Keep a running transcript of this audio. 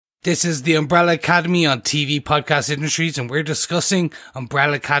This is the Umbrella Academy on TV Podcast Industries, and we're discussing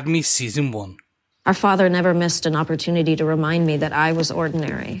Umbrella Academy Season 1. Our father never missed an opportunity to remind me that I was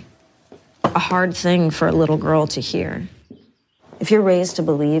ordinary. A hard thing for a little girl to hear. If you're raised to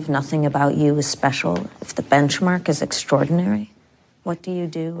believe nothing about you is special, if the benchmark is extraordinary, what do you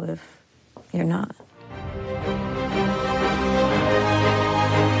do if you're not?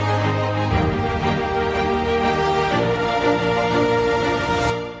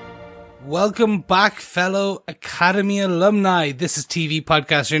 Welcome back, fellow Academy alumni. This is TV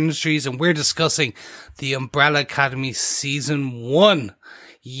Podcast Industries, and we're discussing the Umbrella Academy Season 1.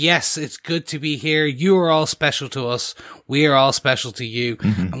 Yes, it's good to be here. You are all special to us. We are all special to you.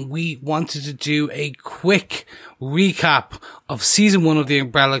 And we wanted to do a quick recap of Season 1 of the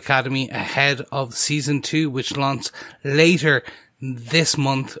Umbrella Academy ahead of Season 2, which launched later this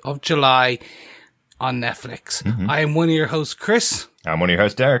month of July on Netflix. I am one of your hosts, Chris. I'm one of your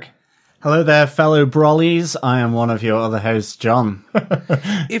hosts, Derek. Hello there, fellow Brollies. I am one of your other hosts, John.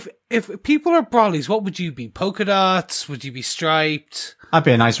 If people are brollies, what would you be? Polka dots? Would you be striped? I'd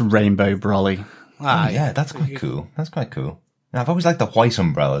be a nice rainbow brolly. Yeah, that's quite cool. That's quite cool. I've always liked the white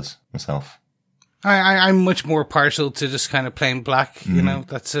umbrellas myself. I'm much more partial to just kind of plain black, you know,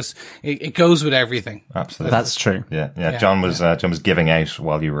 that's just, it goes with everything. Absolutely. That's true. Yeah. John was giving out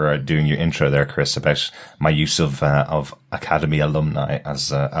while you were doing your intro there, Chris, about my use of Academy alumni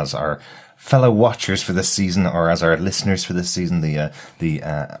as our fellow watchers for this season, or as our listeners for this season, the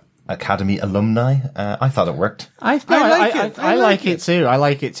Academy alumni. I thought it worked. I like it too. I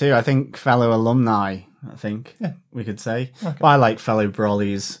like it too. I think fellow alumni, we could say. Okay. Well, I like fellow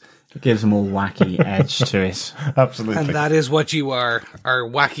Brollies. It gives them all wacky edge to it. Absolutely. And that is what you are, our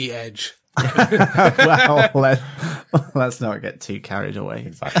wacky edge. Well, let's not get too carried away.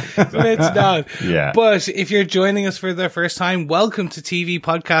 Exactly. It's not. Yeah. But if you're joining us for the first time, welcome to TV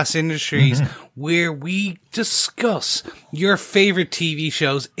Podcast Industries, where we discuss your favorite TV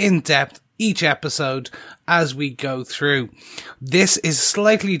shows in depth each episode as we go through. This is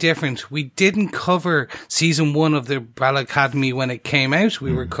slightly different. We didn't cover Season 1 of the Umbrella Academy when it came out.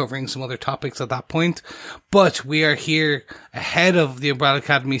 We were covering some other topics at that point. But we are here ahead of the Umbrella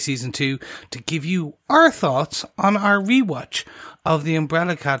Academy Season 2 to give you our thoughts on our rewatch of the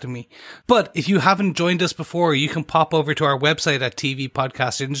Umbrella Academy. But if you haven't joined us before, you can pop over to our website at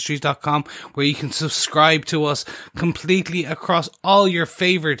tvpodcastindustries.com, where you can subscribe to us completely across all your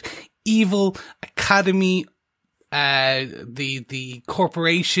favorite evil Academy, the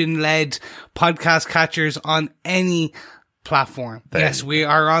corporation-led podcast catchers on any platform. Yes, we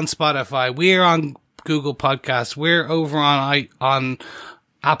are on Spotify. We're on Google Podcasts. We're over on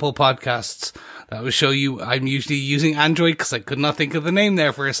Apple Podcasts. That will show you I'm usually using Android because I could not think of the name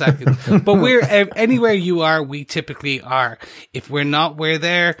there for a second. But we're anywhere you are, we typically are. If we're not, we're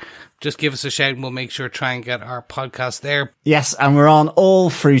there. Just give us a shout and we'll make sure to try and get our podcast there. Yes, and we're on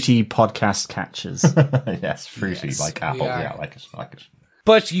all fruity podcast catchers. Yes, fruity, yes, like Apple. Yeah, I like it.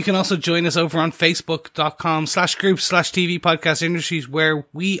 But you can also join us over on facebook.com/group/TV Podcast Industries, where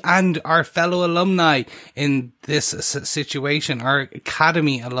we and our fellow alumni in this situation, our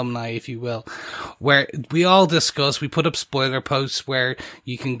Academy alumni, if you will, where we all discuss, we put up spoiler posts where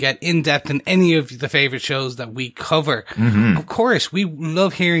you can get in depth in any of the favorite shows that we cover. Of course, we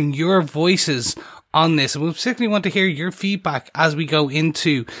love hearing your voices on this, and we particularly want to hear your feedback as we go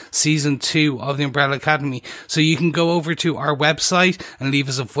into Season 2 of the Umbrella Academy. So you can go over to our website and leave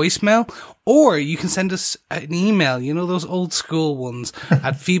us a voicemail, or you can send us an email, you know, those old school ones,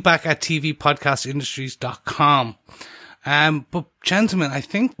 at feedback@tvpodcastindustries.com. But gentlemen, I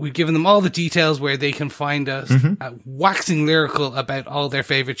think we've given them all the details where they can find us, waxing lyrical about all their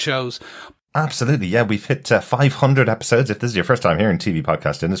favorite shows. Absolutely, yeah. We've hit 500 episodes. If this is your first time here in TV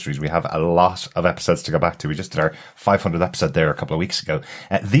Podcast Industries, we have a lot of episodes to go back to. We just did our 500th episode there a couple of weeks ago.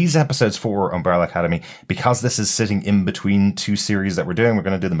 These episodes for Umbrella Academy, because this is sitting in between two series that we're doing, we're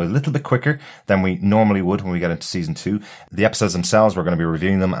going to do them a little bit quicker than we normally would when we get into Season 2. The episodes themselves, we're going to be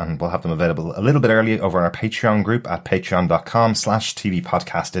reviewing them, and we'll have them available a little bit early over on our Patreon group at patreon.com/TV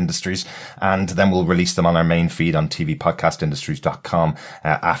Podcast Industries. And then we'll release them on our main feed on tvpodcastindustries.com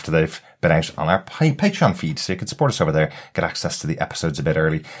after they've been out on our Patreon feed, so you can support us over there, get access to the episodes a bit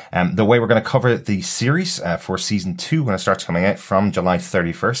early. The way we're going to cover the series for Season 2 when it starts coming out from July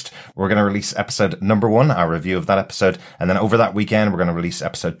 31st, we're going to release episode number 1, our review of that episode, and then over that weekend we're going to release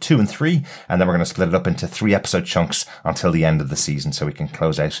episode 2 and 3, and then we're going to split it up into 3 episode chunks until the end of the season, so we can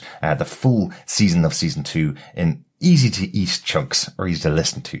close out the full season of Season 2 in easy to eat chunks, or easy to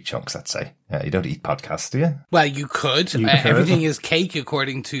listen to chunks, let's say. You don't eat podcasts, do you? Well, you could. Everything is cake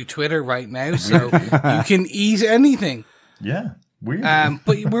according to Twitter right now, so you can eat anything. Yeah. Weird.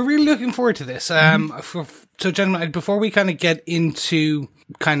 But we're really looking forward to this. So, gentlemen, before we kind of get into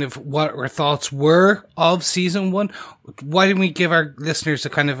kind of what our thoughts were of season 1, why don't we give our listeners a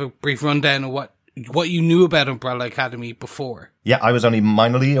kind of a brief rundown of what you knew about Umbrella Academy before? Yeah, I was only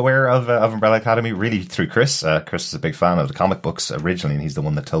minorly aware of Umbrella Academy really through Chris. Chris is a big fan of the comic books originally, and he's the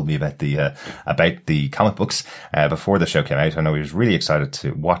one that told me about the comic books before the show came out. I know he was really excited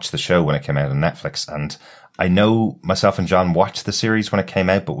to watch the show when it came out on Netflix, and I know myself and John watched the series when it came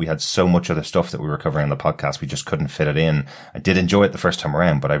out, but we had so much other stuff that we were covering on the podcast, we just couldn't fit it in. I did enjoy it the first time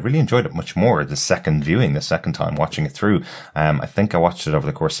around, but I really enjoyed it much more the second time watching it through. I think I watched it over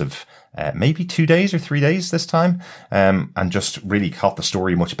the course of maybe 2 days or 3 days this time, and just really caught the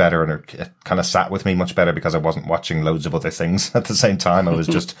story much better, and it kind of sat with me much better because I wasn't watching loads of other things at the same time. I was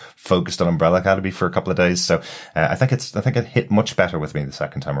just focused on Umbrella Academy for a couple of days. So I think it hit much better with me the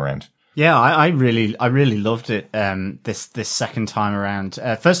second time around. Yeah, I really loved it this second time around.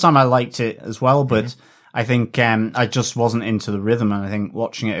 First time I liked it as well, but I think I just wasn't into the rhythm, and I think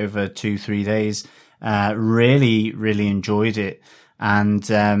watching it over 2-3 days really enjoyed it. And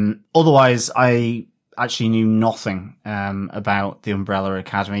otherwise, I actually knew nothing about the Umbrella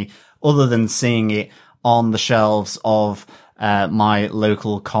Academy other than seeing it on the shelves of my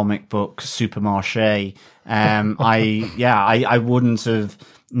local comic book supermarché. I wouldn't have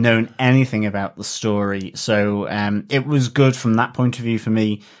known anything about the story. So it was good from that point of view for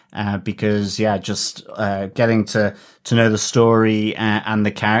me, because just getting to know the story and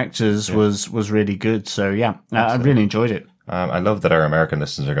the characters was really good. So I really enjoyed it. I love that our American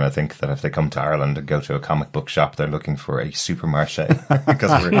listeners are going to think that if they come to Ireland and go to a comic book shop, they're looking for a supermarché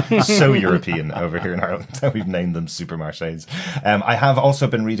because we're so European over here in Ireland that we've named them supermarchés. I have also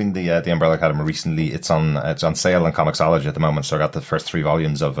been reading the Umbrella Academy recently. It's on sale on Comixology at the moment, so I got the first 3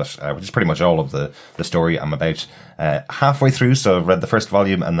 volumes of it, which is pretty much all of the story. I'm about halfway through, so I've read the first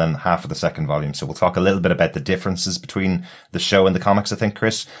volume and then half of the second volume. So we'll talk a little bit about the differences between the show and the comics, I think,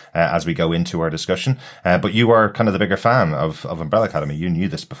 Chris, as we go into our discussion. But you are kind of the bigger fan of Umbrella Academy. You knew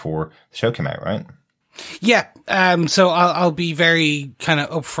this before the show came out, right? Yeah. So I'll be very kind of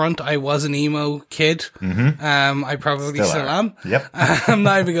upfront. I was an emo kid. I probably still am. Yep. I'm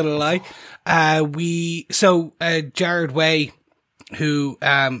not even gonna lie. Jared Way, who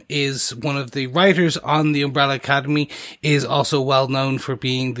is one of the writers on the Umbrella Academy, is also well known for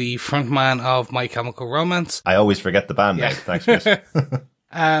being the frontman of My Chemical Romance. I always forget the band name. Thanks, Chris.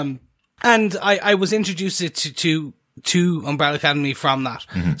 And I was introduced to Umbrella Academy from that.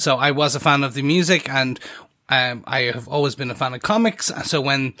 So I was a fan of the music, and I have always been a fan of comics. So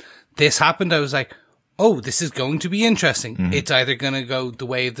when this happened, I was like, oh, this is going to be interesting. It's either going to go the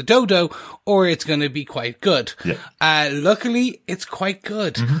way of the dodo, or it's going to be quite good. Yeah. Luckily, it's quite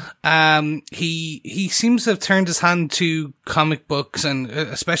good. He seems to have turned his hand to comic books, and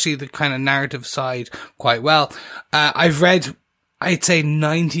especially the kind of narrative side, quite well. I've read, I'd say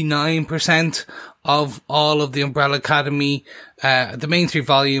 99% of all of the Umbrella Academy, the main 3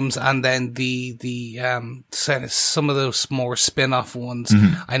 volumes, and then some of those more spin-off ones.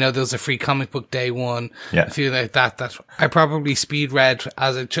 I know there was a Free Comic Book Day one, a few like that I probably speed read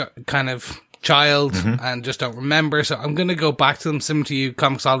as a kind of child and just don't remember. So I'm going to go back to them. Similar to you,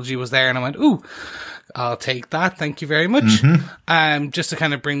 Comixology was there, and I went, ooh, I'll take that. Thank you very much. Just to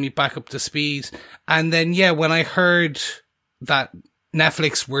kind of bring me back up to speed. And then, when I heard that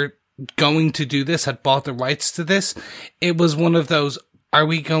Netflix were going to do this, had bought the rights to this, it was one of those, are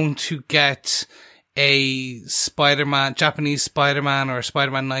we going to get a Japanese Spider-Man or a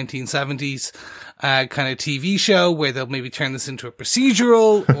Spider-Man 1970s kind of TV show where they'll maybe turn this into a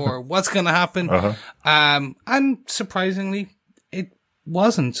procedural, or what's going to happen? And surprisingly, it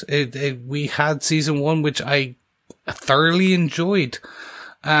wasn't. We had season 1, which I thoroughly enjoyed.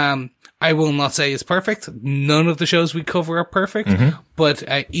 I will not say it's perfect. None of the shows we cover are perfect, but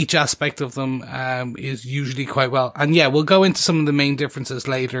each aspect of them is usually quite well. And we'll go into some of the main differences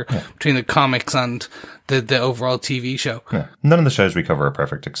later between the comics and the overall TV show. None of the shows we cover are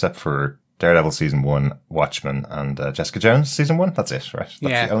perfect, except for Daredevil season 1, Watchmen, and Jessica Jones season 1. That's it, right?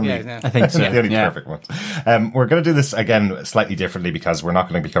 That's the only, I think so. The only perfect ones. We're going to do this again slightly differently because we're not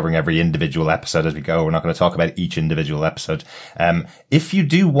going to be covering every individual episode as we go. We're not going to talk about each individual episode. If you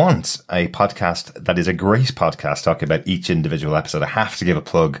do want a podcast that is a great podcast talking about each individual episode, I have to give a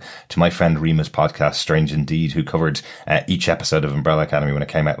plug to my friend Rima's podcast, Strange Indeed, who covered each episode of Umbrella Academy when it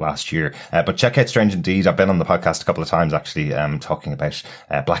came out last year. But check out Strange Indeed. I've been on the podcast a couple of times actually, talking about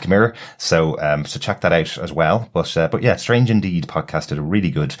Black Mirror. So check that out as well. But yeah, Strange Indeed podcast did a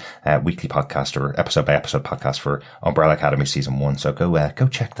really good weekly podcast or episode by episode podcast for Umbrella Academy season 1. So go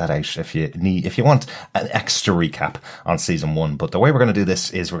check that out if you want an extra recap on season 1. But the way we're going to do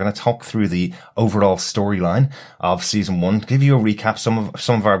this is we're going to talk through the overall storyline of season 1, give you a recap.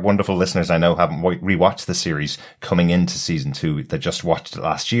 Some of our wonderful listeners I know haven't rewatched the series coming into season 2. They just watched it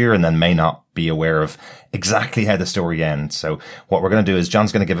last year and then may not be aware of exactly how the story ends. So what we're going to do is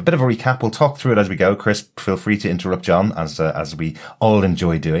John's going to give a bit of a recap. We'll talk through it as we go. Chris, feel free to interrupt John as we all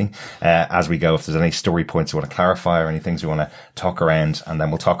enjoy doing as we go. If there's any story points you want to clarify or any things you want to talk around, and then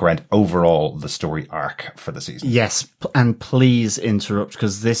we'll talk around overall the story arc for the season. Yes, and please interrupt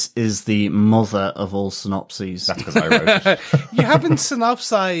because this is the mother of all synopses. That's because I wrote it. You haven't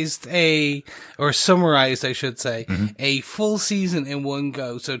synopsized or summarized, I should say, a full season in one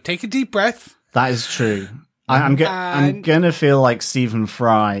go. So take a deep breath. That is true. I'm going to feel like Stephen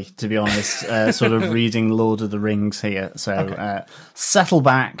Fry, to be honest, sort of reading Lord of the Rings here. So okay. Settle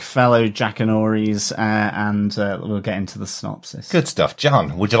back, fellow Jackanories, and we'll get into the synopsis. Good stuff.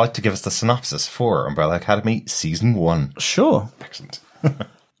 John, would you like to give us the synopsis for Umbrella Academy Season 1? Sure. Excellent.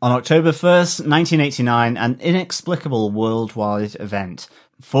 On October 1st, 1989, an inexplicable worldwide event.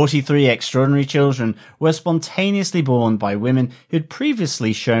 43 extraordinary children were spontaneously born by women who'd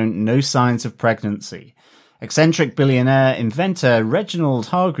previously shown no signs of pregnancy. Eccentric billionaire inventor Reginald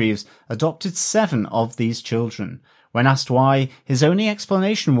Hargreeves adopted 7 of these children. When asked why, his only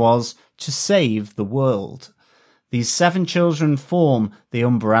explanation was to save the world. These 7 children form the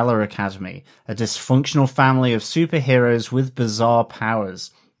Umbrella Academy, a dysfunctional family of superheroes with bizarre powers.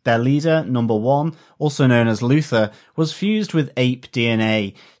 Their leader, number 1, also known as Luther, was fused with ape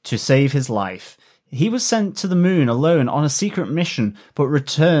DNA to save his life. He was sent to the moon alone on a secret mission, but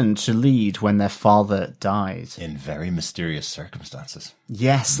returned to lead when their father died. In very mysterious circumstances.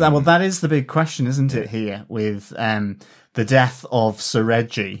 Yes, that is the big question, isn't it, here, with the death of Sir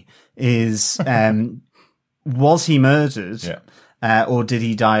Reggie, is was he murdered? Yeah. Or did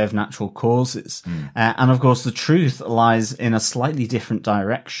he die of natural causes? And of course, the truth lies in a slightly different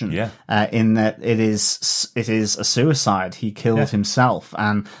direction. Yeah. In that it is a suicide. He killed himself,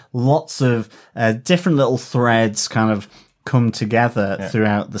 and lots of different little threads kind of come together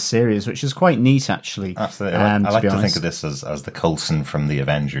throughout the series, which is quite neat, actually. Absolutely. I like to think of this as the Coulson from the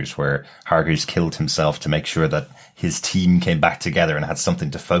Avengers, where Hargreaves killed himself to make sure that his team came back together and had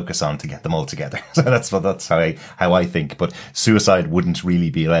something to focus on to get them all together. So that's how I think. But suicide wouldn't really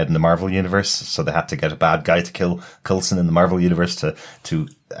be allowed in the Marvel universe, so they had to get a bad guy to kill Coulson in the Marvel universe to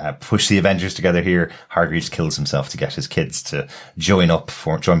push the Avengers together. Here, Hargreaves kills himself to get his kids to join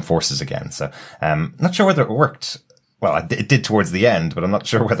forces again. So not sure whether it worked. Well, it did towards the end, but I'm not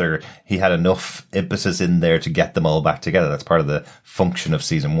sure whether he had enough impetus in there to get them all back together. That's part of the function of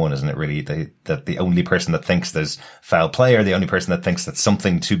season 1, isn't it, really? That the only person that thinks there's foul play, or the only person that thinks that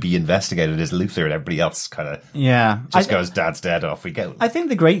something to be investigated is Luther, and everybody else kind of just goes, Dad's dead, off we go. I think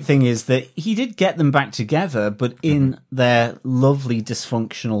the great thing is that he did get them back together, but in their lovely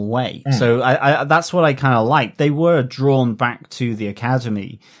dysfunctional way. So I that's what I kind of like. They were drawn back to the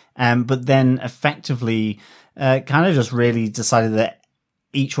academy, but then effectively kind of just really decided that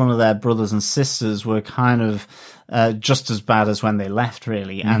each one of their brothers and sisters were kind of just as bad as when they left,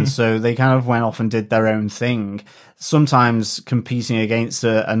 really. And so they kind of went off and did their own thing, sometimes competing against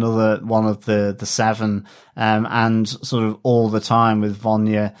another one of the 7, and sort of all the time with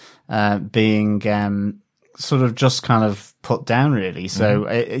Vanya being sort of just kind of put down, really. So,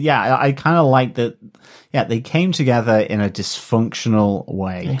 I kind of like that, they came together in a dysfunctional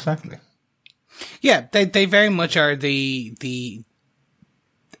way. Exactly. Yeah, they very much are a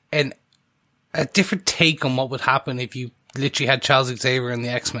different take on what would happen if you literally had Charles Xavier and the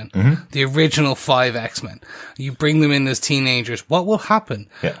X-Men, the original 5 X-Men. You bring them in as teenagers. What will happen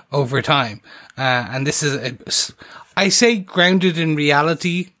over time? And this is, I say grounded in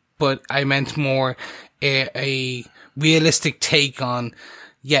reality, but I meant more a realistic take on,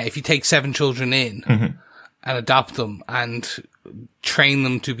 if you take 7 children in and adopt them and train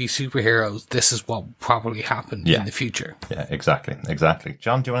them to be superheroes, this is what will probably happen in the future. Yeah, exactly.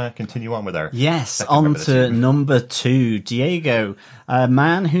 John, do you want to continue on with our... Yes, on to number 2. Diego, a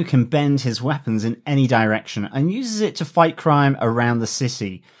man who can bend his weapons in any direction and uses it to fight crime around the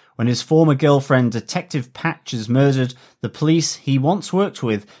city. When his former girlfriend, Detective Patch, is murdered, the police he once worked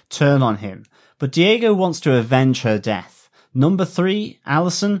with turn on him. But Diego wants to avenge her death. Number 3,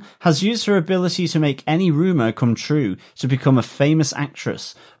 Allison, has used her ability to make any rumour come true to become a famous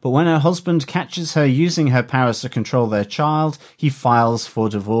actress, but when her husband catches her using her powers to control their child, he files for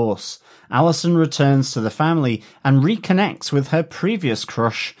divorce. Allison returns to the family and reconnects with her previous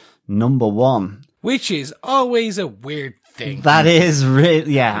crush, number one. Which is always a weird thing. That is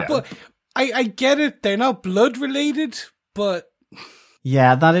really, yeah. But I get it. They're not blood related, but...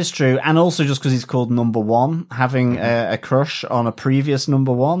 Yeah, that is true. And also just because he's called number one, having a crush on a previous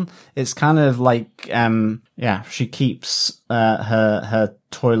number one, it's kind of like, she keeps her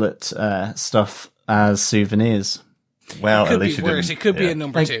toilet stuff as souvenirs. Well, it could at least be worse. It could be a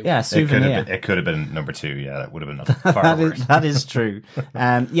number two. Yeah, souvenir. It could have been number two. Yeah, that would have been nothing far worse. That is true.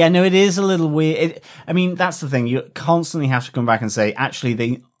 It is a little weird. That's the thing. You constantly have to come back and say,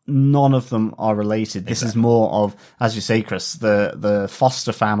 actually, none of them are related. This is more of, as you say, Chris, the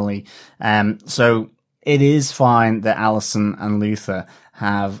foster family. So it is fine that Allison and Luther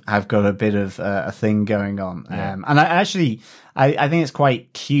have got a bit of a thing going on. And I think it's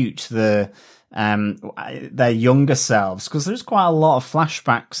quite cute, their younger selves, because there's quite a lot of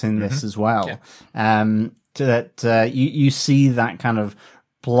flashbacks in this as well. You see that kind of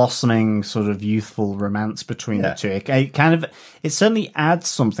blossoming sort of youthful romance between the two. It certainly adds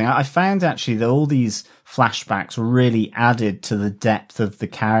something. I found actually that all these flashbacks really added to the depth of the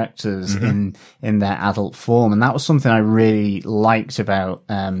characters in their adult form, and that was something I really liked about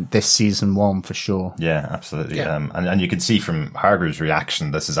this season 1 for sure. Yeah, absolutely. And you can see from Hargreeves'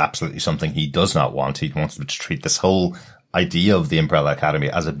 reaction, this is absolutely something he does not want. He wants to treat this whole idea of the Umbrella Academy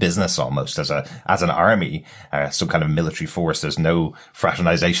as a business, almost as an army, some kind of military force. There's no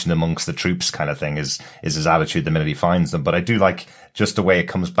fraternization amongst the troops kind of thing is his attitude the minute he finds them. But I do like just the way it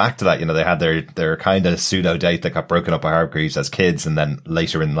comes back to that. They had their kind of pseudo date that got broken up by Hargreeves as kids, and then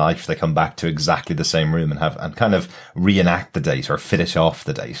later in life they come back to exactly the same room and kind of reenact the date or finish off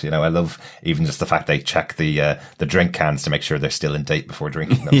the date. I love even just the fact they check the drink cans to make sure they're still in date before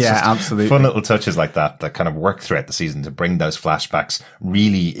drinking them. Yeah, absolutely. Fun little touches like that kind of work throughout the season to bring those flashbacks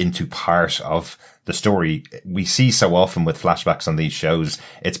really into part of the story. We see so often with flashbacks on these shows,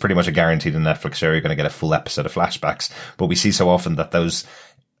 it's pretty much a guaranteed in Netflix show you're going to get a full episode of flashbacks, but we see so often that those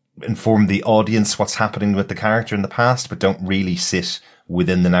inform the audience what's happening with the character in the past, but don't really sit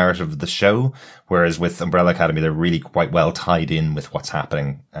within the narrative of the show. Whereas with Umbrella Academy, they're really quite well tied in with what's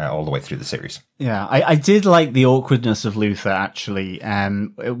happening all the way through the series. Yeah, I did like the awkwardness of Luther, actually.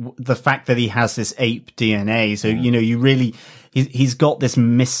 The fact that he has this ape DNA. So, you really... He's got this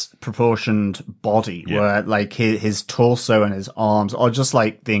misproportioned body where like his torso and his arms are just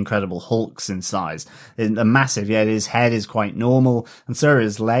like the Incredible Hulk's in size. They're massive, yet his head is quite normal, and so are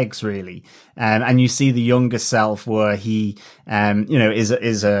his legs, really. And you see the younger self where he,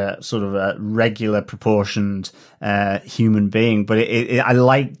 is a sort of a regular proportioned human being. But I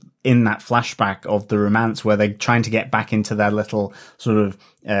like in that flashback of the romance where they're trying to get back into their little sort of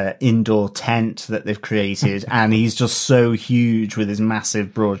indoor tent that they've created, and he's just so huge with his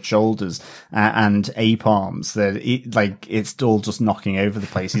massive broad shoulders and ape arms that it's all just knocking over the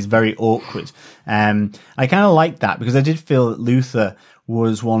place. He's very awkward. I kind of like that because I did feel that Luther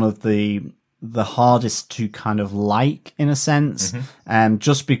was one of the hardest to kind of like in a sense,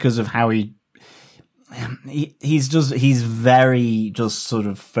 just because of how he's very just sort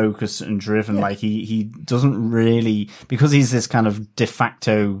of focused and driven. Like he doesn't really, because he's this kind of de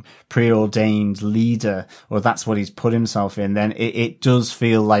facto preordained leader, or that's what he's put himself in, then it does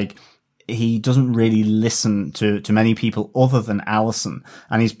feel like he doesn't really listen to many people other than Allison,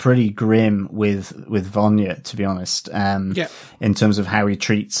 and he's pretty grim with Vanya, to be honest, in terms of how he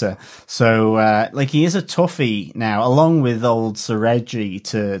treats her. So he is a toughie now, along with old Sir Reggie,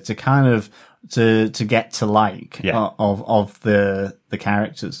 to kind of to get to like of the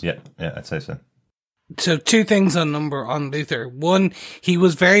characters. Yeah, I'd say so. So 2 things on Luther. One, he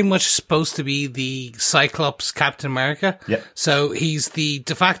was very much supposed to be the Cyclops Captain America. Yeah. So he's the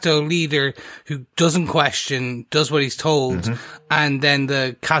de facto leader who doesn't question, does what he's told. And then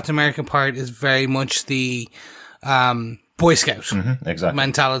the Captain America part is very much the Boy Scout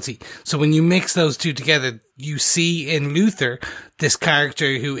mentality. So when you mix those two together, you see in Luther this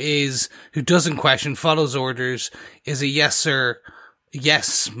character who doesn't question, follows orders, is a yes sir,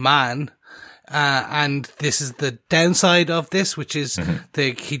 yes man. And this is the downside of this, which is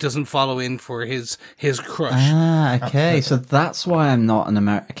he doesn't follow in for his crush. Ah, okay. So that's why I'm not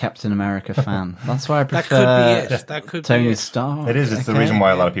a Captain America fan. That's why I prefer that could be Tony Stark. It is. It's the reason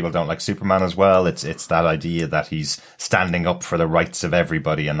why a lot of people don't like Superman as well. It's that idea that he's standing up for the rights of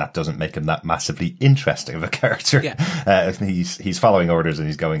everybody, and that doesn't make him that massively interesting of a character. Yeah. He's following orders and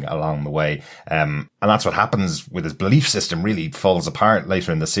he's going along the way. And that's what happens with his belief system really falls apart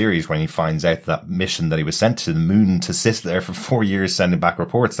later in the series when he finds out about that mission that he was sent to the moon to sit there for 4 years, sending back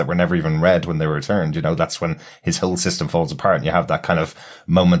reports that were never even read when they were returned. You know, that's when his whole system falls apart, and you have that kind of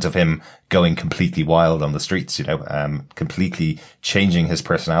moment of him going completely wild on the streets, you know, completely changing his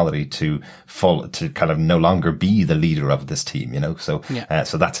personality to kind of no longer be the leader of this team, you know. So,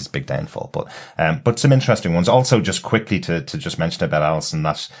 so that's his big downfall. But some interesting ones. Also, just quickly to just mention about Allison,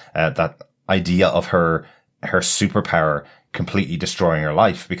 that idea of her superpower completely destroying her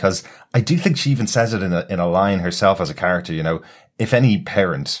life, because I do think she even says it in a line herself as a character, you know, if any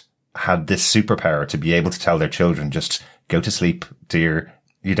parent had this superpower to be able to tell their children, just go to sleep, dear,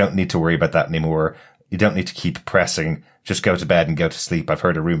 you don't need to worry about that anymore. You don't need to keep pressing. Just go to bed and go to sleep. I've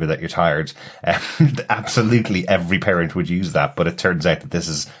heard a rumor that you're tired. Absolutely every parent would use that, but it turns out that this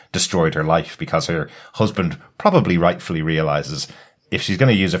has destroyed her life, because her husband probably rightfully realizes if she's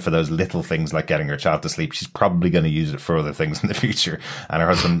going to use it for those little things like getting her child to sleep, she's probably going to use it for other things in the future. And her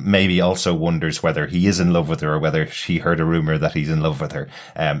husband maybe also wonders whether he is in love with her or whether she heard a rumor that he's in love with her.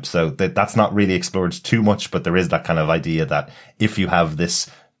 So that's not really explored too much, but there is that kind of idea that if you have this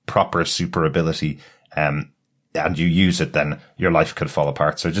proper super ability, and you use it, then your life could fall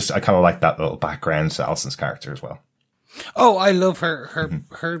apart. So I kind of like that little background to Allison's character as well. Oh, I love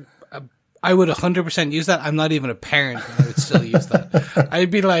her I would 100% use that. I'm not even a parent, and I would still use that.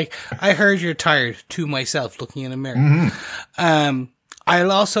 I'd be like, I heard you're tired, to myself, looking in a mirror.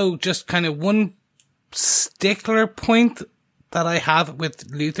 I'll also just kind of one stickler point that I have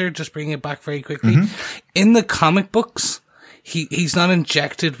with Luther, just bring it back very quickly. In the comic books, he's not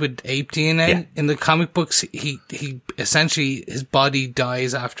injected with ape DNA. Yeah. In the comic books, he essentially, his body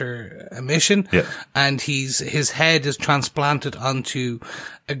dies after a mission, and his head is transplanted onto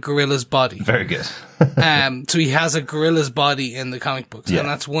a gorilla's body. Very good. So he has a gorilla's body in the comic books, and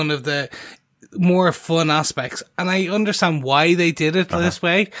that's one of the more fun aspects. And I understand why they did it this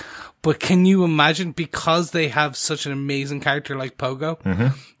way, but can you imagine, because they have such an amazing character like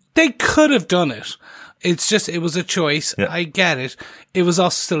Pogo, they could have done it. It's just, it was a choice. Yeah. I get it. It was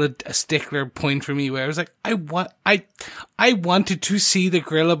also still a stickler point for me where I was like, I wanted to see the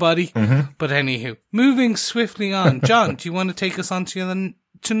gorilla body. But anywho, moving swiftly on. John, do you want to take us on to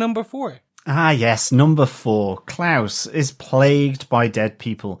number 4? Ah, yes. Number 4. Klaus is plagued by dead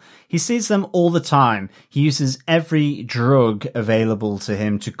people. He sees them all the time. He uses every drug available to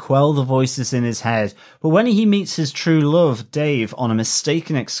him to quell the voices in his head. But when he meets his true love, Dave, on a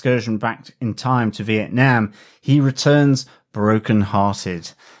mistaken excursion back in time to Vietnam, he returns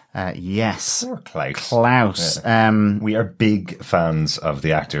broken-hearted. Yes. Poor Klaus. Yeah. We are big fans of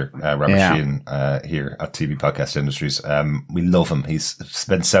the actor, Robert Sheehan, here at TV Podcast Industries. We love him. He's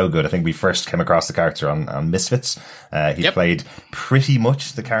been so good. I think we first came across the character on Misfits. He played pretty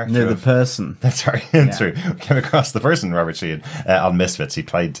much the character. No, the person. That's right. True. We came across the person, Robert Sheehan, on Misfits. He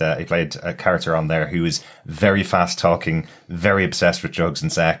played a character on there who is very fast talking, very obsessed with drugs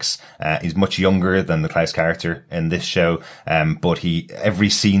and sex. He's much younger than the Klaus character in this show. But every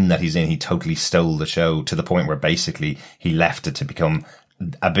scene that he's in, he totally stole the show to the point where basically he left it to become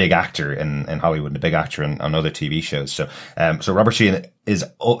a big actor in Hollywood and a big actor on other TV shows. So Robert Sheehan is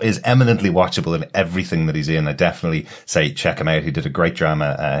eminently watchable in everything that he's in. I definitely say check him out. He did a great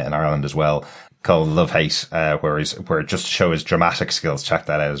drama in Ireland as well, called Love Hate, where just to show his dramatic skills. Check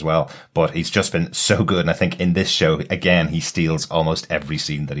that out as well. But he's just been so good. And I think in this show, again, he steals almost every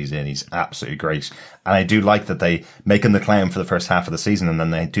scene that he's in. He's absolutely great. And I do like that they make him the clown for the first half of the season. And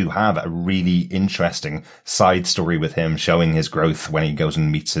then they do have a really interesting side story with him, showing his growth when he goes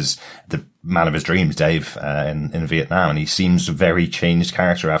and meets the man of his dreams, Dave, in Vietnam. And he seems a very changed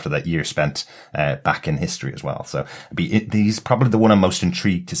character after that year spent back in history as well. So he's probably the one I'm most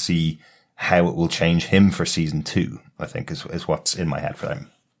intrigued to see how it will change him for season 2, I think is what's in my head for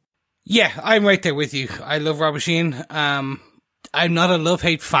him. Yeah, I'm right there with you. I love Robert Sheehan. I'm not a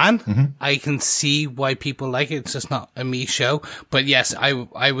love-hate fan. I can see why people like it. It's just not a me show. But yes,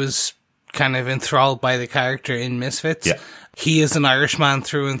 I was kind of enthralled by the character in Misfits. Yeah. He is an Irishman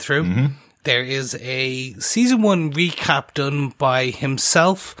through and through. There is a season 1 recap done by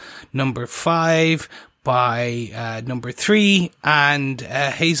himself, number 5, by number 3 and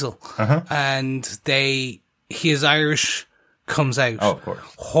Hazel, and his Irish comes out. Oh, of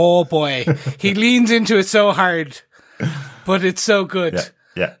course. Oh boy, he leans into it so hard, but it's so good.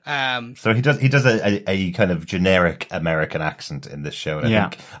 Yeah. So he does a kind of generic American accent in this show.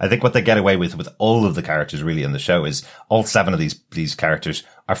 And I think what they get away with all of the characters really in the show is all 7 of these characters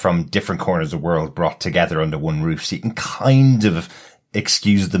are from different corners of the world brought together under one roof. So you can kind of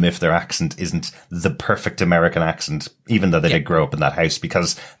excuse them if their accent isn't the perfect American accent, even though they did grow up in that house,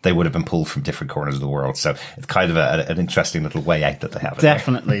 because they would have been pulled from different corners of the world. So it's kind of an interesting little way out that they have.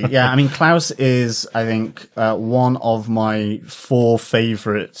 Definitely. Yeah. I mean, Klaus is, I think, one of my 4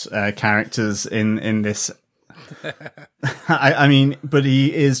 favorite characters in this. I mean, but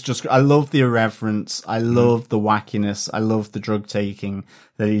he is just, I love the irreverence. I love the wackiness. I love the drug taking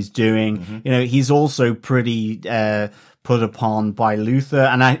that he's doing. You know, he's also pretty, put upon by Luther.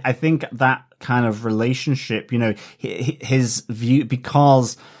 And I think that kind of relationship, you know, his view,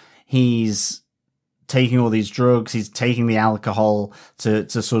 because he's taking all these drugs, he's taking the alcohol to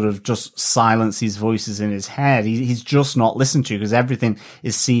sort of just silence these voices in his head. He's just not listened to, because everything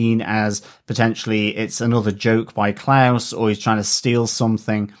is seen as potentially it's another joke by Klaus, or he's trying to steal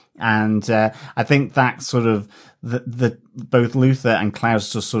something. And I think that sort of the both Luther and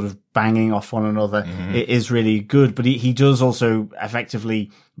Klaus just sort of banging off one another it is really good. But he does also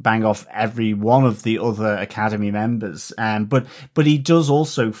effectively bang off every one of the other Academy members. But he does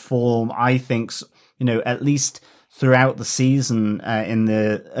also form, I think, you know, at least throughout the season, in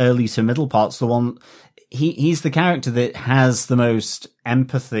the early to middle parts, the one, he's the character that has the most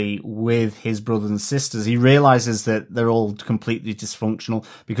empathy with his brothers and sisters. He realizes that they're all completely dysfunctional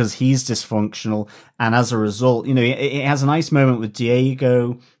because he's dysfunctional. And as a result, you know, it has a nice moment with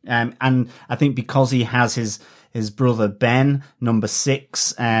Diego. And I think because he has his brother Ben, number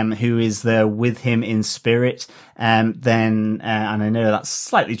 6, who is there with him in spirit. And I know that's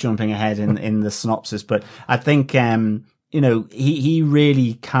slightly jumping ahead in the synopsis, but I think, you know, he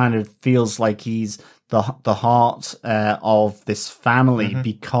really kind of feels like he's the heart, of this family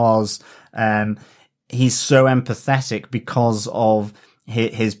because, he's so empathetic because of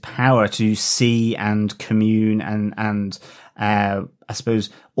his power to see and commune and, I suppose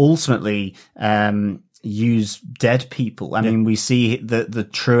ultimately, use dead people. I mean, we see the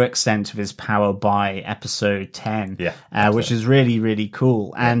true extent of his power by episode 10, which is really, really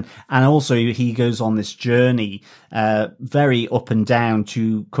cool. And also he goes on this journey, very up and down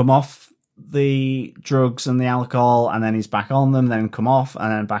to come off the drugs and the alcohol, and then he's back on them, then come off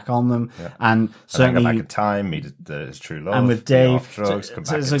and then back on them. And certainly go back in time, meet his true love. And with Dave, drugs,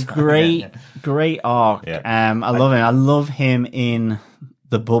 so it's a great arc. I love him. I love him in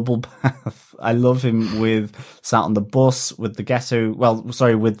the bubble bath. I love him with sat on the bus with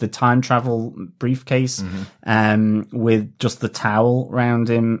the with the time travel briefcase, with just the towel around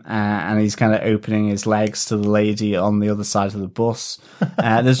him, and he's kind of opening his legs to the lady on the other side of the bus.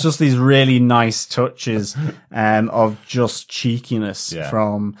 There's just these really nice touches, of just cheekiness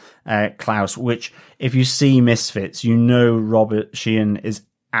from, Klaus, which if you see Misfits, you know, Robert Sheehan is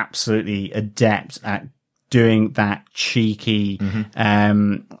absolutely adept at doing that cheeky,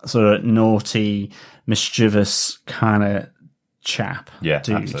 sort of naughty, mischievous kind of chap. Yeah,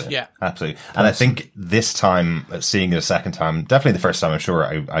 dude. absolutely. Yeah, absolutely. And I think this time, seeing it a second time, definitely the first time, I'm sure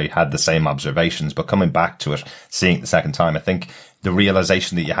I had the same observations, but coming back to it, seeing it the second time, I think the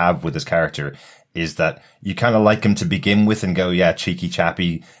realization that you have with this character is that you kind of like him to begin with and go, yeah, cheeky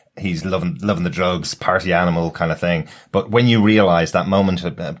chappy. He's loving the drugs, party animal kind of thing. But when you realize that moment,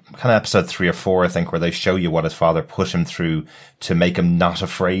 kind of episode 3 or 4, I think, where they show you what his father put him through to make him not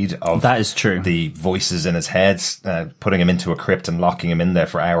afraid of that is true. The voices in his head, putting him into a crypt and locking him in there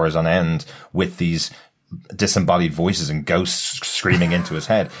for hours on end with these disembodied voices and ghosts screaming into his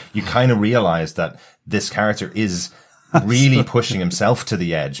head. You kind of realize that this character is really pushing himself to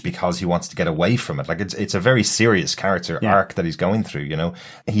the edge because he wants to get away from it. Like it's a very serious character arc that he's going through, you know.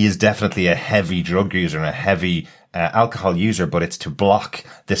 He is definitely a heavy drug user and a heavy alcohol user, but it's to block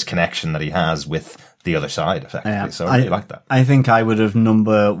this connection that he has with the other side, effectively. So I really like that. I think I would have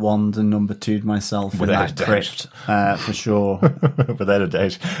number 1 and number 2'd myself without in that crypt, for sure. Without a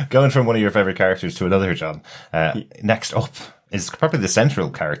doubt. Going from one of your favorite characters to another, John. Next up is probably the central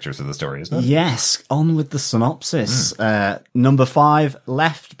characters of the story, isn't it? Yes, on with the synopsis. Number 5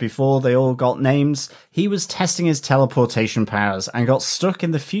 left before they all got names. He was testing his teleportation powers and got stuck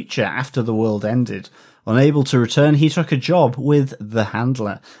in the future after the world ended. Unable to return, he took a job with the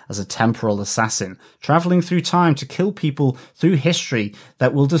Handler as a temporal assassin, traveling through time to kill people through history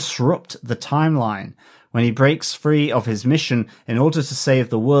that will disrupt the timeline. When he breaks free of his mission in order to save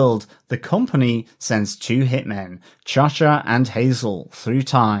the world, the company sends 2 hitmen, Cha-Cha and Hazel, through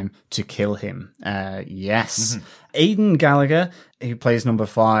time to kill him. Aidan Gallagher, who plays number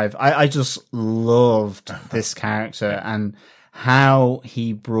 5. I just loved this character and how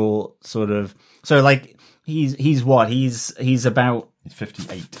he brought sort of, so like, he's what? He's about, He's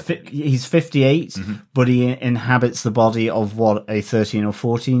 58. He's 58, but he inhabits the body of what, a 13 or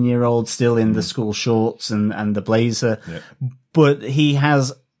 14-year-old, still in the school shorts and the blazer. but he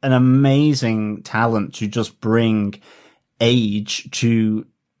has an amazing talent to just bring age to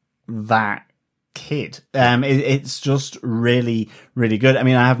that kid. It's just really, really good. I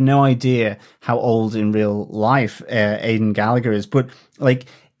mean, I have no idea how old in real life Aidan Gallagher is, but like,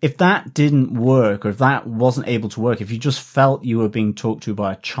 if that didn't work, or if that wasn't able to work, if you just felt you were being talked to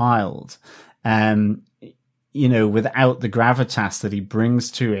by a child, you know, without the gravitas that he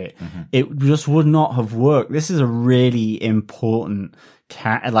brings to it, it just would not have worked. This is a really important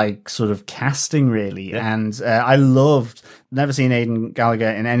sort of casting, really. Yeah. And I loved, never seen Aidan Gallagher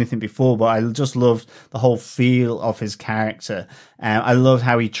in anything before, but I just loved the whole feel of his character. I loved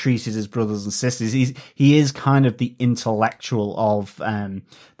how he treated his brothers and sisters. He is kind of the intellectual of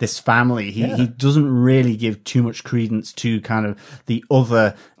this family. He doesn't really give too much credence to kind of the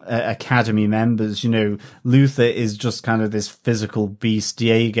other Academy members. You know, Luther is just kind of this physical beast.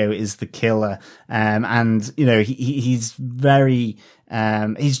 Diego is the killer. And, you know, he's very,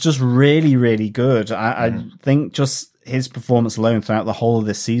 he's just really, really good. I think just his performance alone throughout the whole of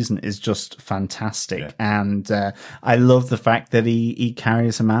this season is just fantastic. Yeah. And, I love the fact that he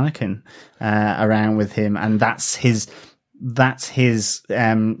carries a mannequin, around with him. And that's his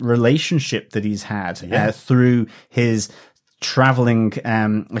relationship that he's had, through his traveling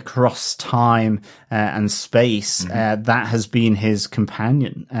across time and space. That has been his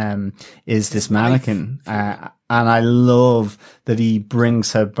companion, is this mannequin. And I love that he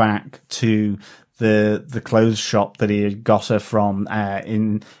brings her back to the clothes shop that he had got her from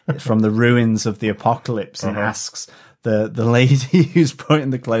from the ruins of the apocalypse, and asks the lady who's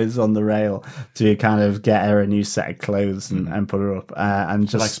putting the clothes on the rail to kind of get her a new set of clothes and put her up. And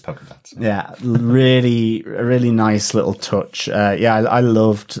just, likes polka dots. Yeah, really, a really nice little touch. I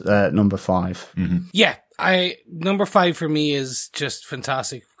loved number 5. Yeah, number 5 for me is just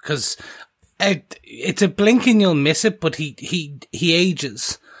fantastic, because it's a blink and you'll miss it, but he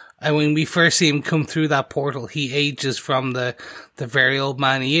ages. And when we first see him come through that portal, he ages from the very old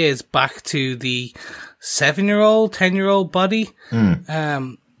man he is back to the 7-year-old, 10-year-old body.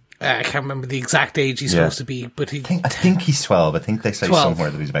 I can't remember the exact age he's supposed to be, but I think he's 12. I think they say 12. somewhere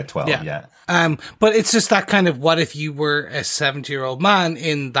that he's about 12. Yeah. But it's just that kind of, what if you were a 70-year-old man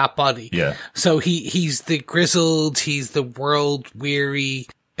in that body? Yeah. So he's the grizzled, he's the world weary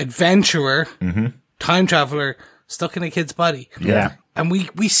adventurer, time traveler stuck in a kid's body. Yeah. And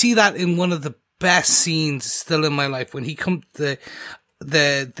we see that in one of the best scenes still in my life, when he comes the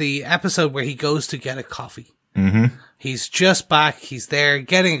episode where he goes to get a coffee. He's just back. He's there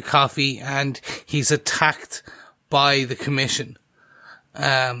getting a coffee, and he's attacked by the commission.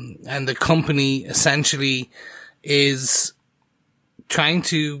 And the company essentially is trying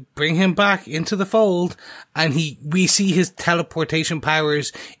to bring him back into the fold, and we see his teleportation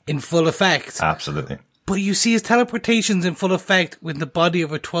powers in full effect. Absolutely. But you see his teleportations in full effect with the body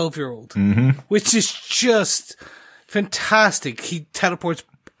of a 12-year-old, which is just fantastic. He teleports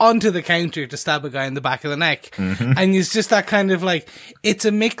onto the counter to stab a guy in the back of the neck. And it's just that kind of like, it's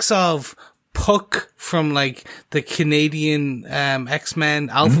a mix of Puck from like the Canadian X-Men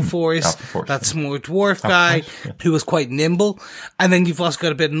Alpha Force, that small dwarf guy who was quite nimble. And then you've also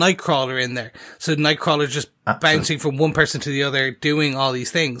got a bit of Nightcrawler in there. So Nightcrawler just bouncing from one person to the other, doing all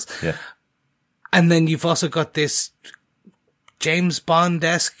these things. Yeah. And then you've also got this James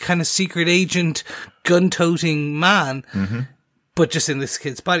Bond-esque kind of secret agent, gun-toting man, but just in this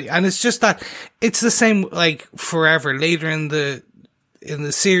kid's body. And it's just that, it's the same, like, forever. Later in the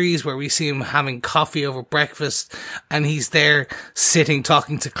series, where we see him having coffee over breakfast, and he's there sitting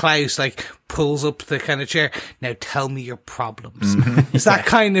talking to Klaus, like, pulls up the kind of chair. Now tell me your problems. It's that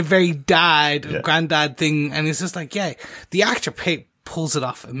kind of very granddad thing. And it's just like, the actor pulls it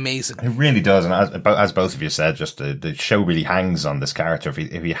off amazing. It really does. And as both of you said, just the show really hangs on this character.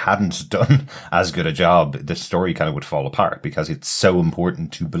 If he hadn't done as good a job, the story kind of would fall apart, because it's so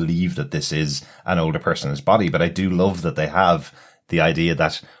important to believe that this is an older person's body. But I do love that they have the idea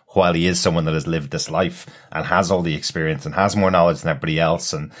that while he is someone that has lived this life and has all the experience and has more knowledge than everybody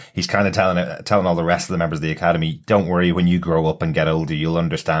else, and he's kind of telling all the rest of the members of the Academy, don't worry, when you grow up and get older, you'll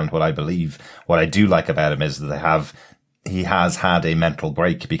understand what I believe. What I do like about him is that he has had a mental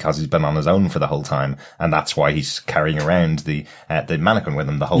break, because he's been on his own for the whole time. And that's why he's carrying around the mannequin with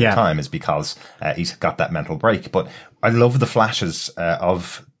him the whole time, is because he's got that mental break. But I love the flashes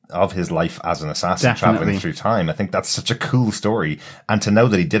of his life as an assassin traveling through time. I think that's such a cool story. And to know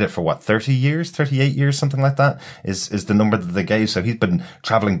that he did it for 38 years, something like that, is the number that they gave. So he's been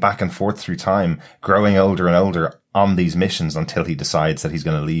traveling back and forth through time, growing older and older, on these missions until he decides that he's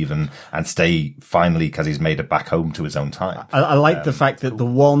going to leave and stay finally because he's made it back home to his own time. I like the fact that the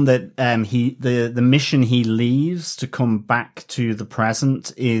one that the mission he leaves to come back to the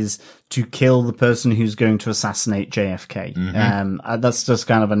present is to kill the person who's going to assassinate JFK. That's just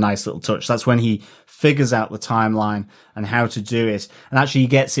kind of a nice little touch. That's when he figures out the timeline and how to do it, and actually he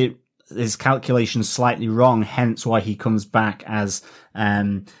gets his calculations slightly wrong, hence why he comes back as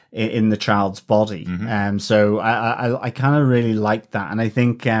in the child's body. So I kind of really like that, and I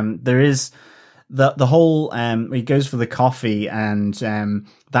think there is the whole he goes for the coffee, and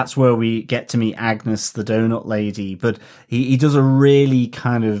that's where we get to meet Agnes, the donut lady. But he does a really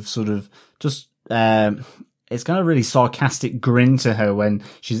kind of sort of just it's kind of really sarcastic grin to her when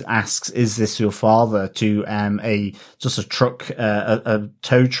she asks, "Is this your father?" to a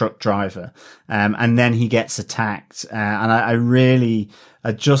tow truck driver, and then he gets attacked, and I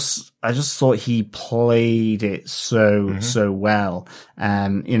just thought he played it so well,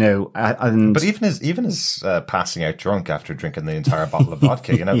 but even his passing out drunk after drinking the entire bottle of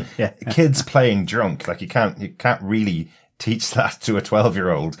vodka, kids playing drunk, like you can't really teach that to a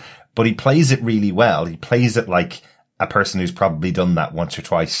 12-year-old. But he plays it really well. He plays it like a person who's probably done that once or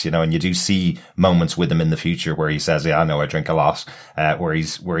twice, and you do see moments with him in the future where he says, "Yeah, I know I drink a lot," where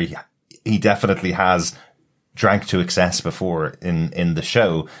he definitely has drank to excess before in the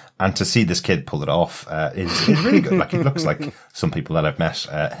show. And to see this kid pull it off is really good. Like, it looks like some people that I've met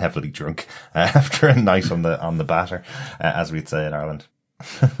heavily drunk after a night on the batter, as we'd say in Ireland.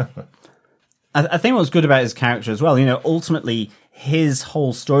 I think what's good about his character as well, ultimately his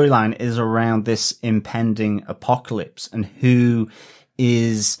whole storyline is around this impending apocalypse and who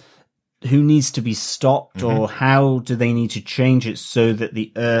needs to be stopped, or how do they need to change it so that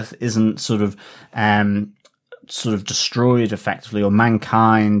the Earth isn't sort of destroyed effectively, or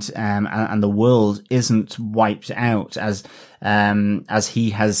mankind and the world isn't wiped out as he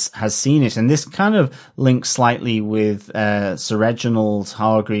has seen it. And this kind of links slightly with Sir Reginald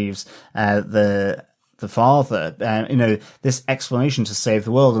Hargreeves, the father, this explanation to save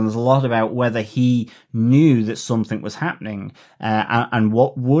the world. And there's a lot about whether he knew that something was happening, and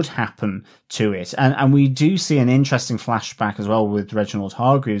what would happen to it. And we do see an interesting flashback as well with Reginald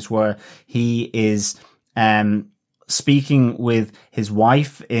Hargreeves, where he is, speaking with his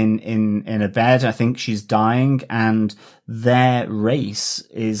wife in a bed. I think she's dying, and their race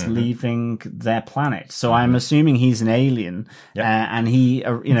is leaving their planet. So I'm assuming he's an alien, and he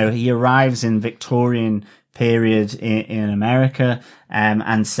arrives in Victorian period in America,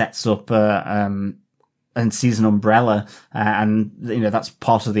 and sets up and sees an umbrella, and that's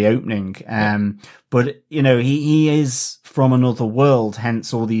part of the opening. But he is from another world,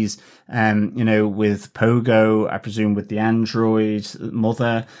 hence all these with Pogo, I presume with the android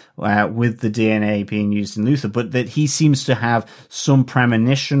mother, with the DNA being used in Luther, but that he seems to have some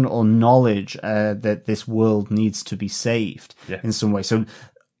premonition or knowledge that this world needs to be saved in some way. So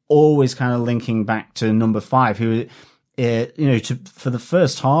always kind of linking back to number 5, who for the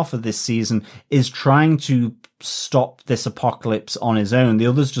first half of this season is trying to stop this apocalypse on his own. The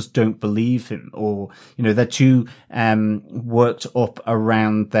others just don't believe him, or they're too worked up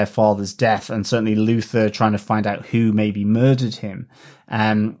around their father's death, and certainly Luther trying to find out who maybe murdered him.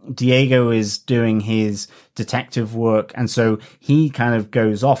 Diego is doing his detective work, and so he kind of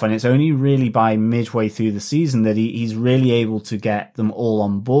goes off, and it's only really by midway through the season that he's really able to get them all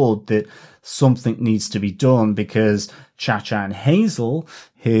on board that something needs to be done, because Cha-Cha and Hazel,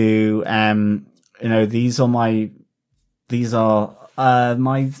 who these are my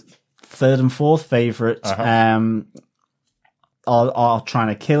third and fourth favorite, are trying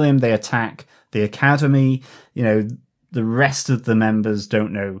to kill him. They attack the academy. The rest of the members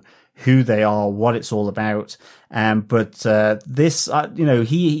don't know who they are, what it's all about. But this,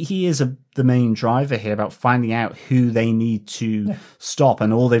 he is the main driver here about finding out who they need to stop.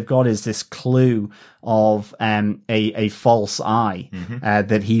 And all they've got is this clue of a false eye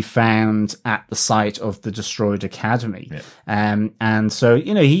that he found at the site of the destroyed academy. And so,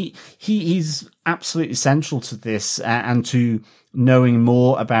 he's absolutely central to this, and to knowing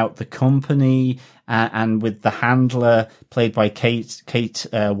more about the company, and with the handler played by Kate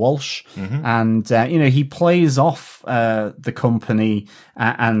Walsh. And, he plays off the company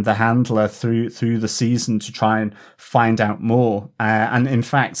and the handler through the season to try and find out more. And in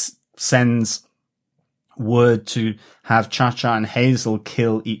fact, sends word to have Cha-Cha and Hazel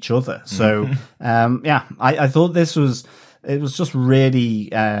kill each other. So, I thought it was just really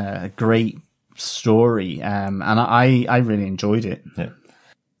a great story. And I really enjoyed it. Yeah.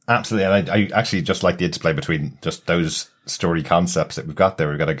 Absolutely. And I actually just like the interplay between just those story concepts that we've got there.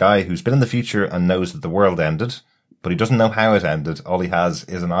 We've got a guy who's been in the future and knows that the world ended, but he doesn't know how it ended. All he has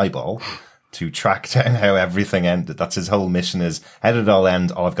is an eyeball to track down how everything ended. That's his whole mission, is how did it all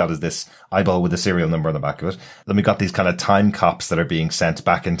end? All I've got is this eyeball with a serial number on the back of it. Then we got these kind of time cops that are being sent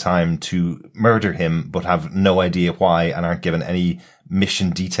back in time to murder him, but have no idea why and aren't given any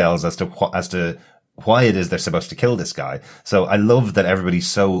mission details as to why it is they're supposed to kill this guy. So I love that everybody's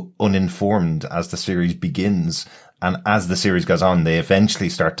so uninformed as the series begins. And as the series goes on, they eventually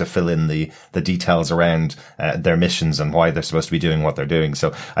start to fill in the details around their missions and why they're supposed to be doing what they're doing.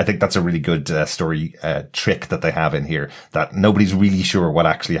 So I think that's a really good story trick that they have in here, that nobody's really sure what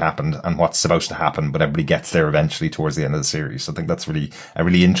actually happened and what's supposed to happen, but everybody gets there eventually towards the end of the series. So I think that's really a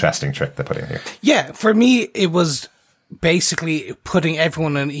really interesting trick they put in here. Yeah, for me, it was basically putting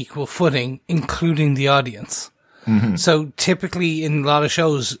everyone on equal footing, including the audience. Mm-hmm. So typically in a lot of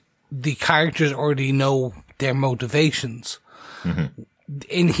shows, the characters already know their motivations. Mm-hmm.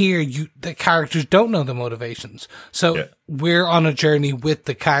 In here, the characters don't know the motivations. So we're on a journey with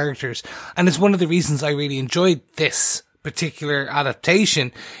the characters. And it's one of the reasons I really enjoyed this particular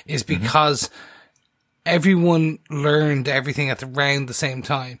adaptation, is because everyone learned everything at around the same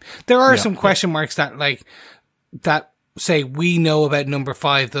time. There are some question marks that say we know about number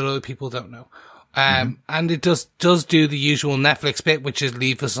 5 that other people don't know. And it does do the usual Netflix bit, which is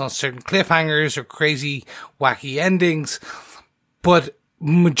leave us on certain cliffhangers or crazy, wacky endings. But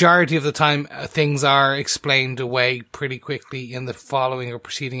majority of the time, things are explained away pretty quickly in the following or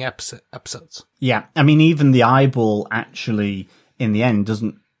preceding episodes. Yeah. I mean, even the eyeball actually, in the end,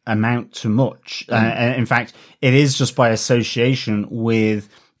 doesn't amount to much. In fact, it is just by association with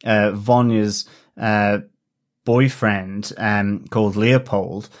Vanya's boyfriend called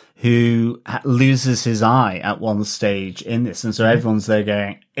Leopold, who loses his eye at one stage in this, and so everyone's there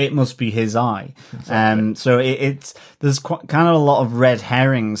going, it must be his eye. Exactly. So there's kind of a lot of red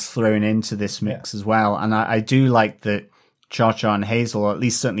herrings thrown into this mix as well, and I do like that Cha-Cha and Hazel, or at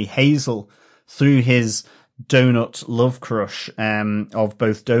least certainly Hazel, through his donut love crush of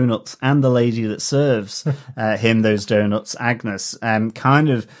both donuts and the lady that serves him those donuts, Agnes, kind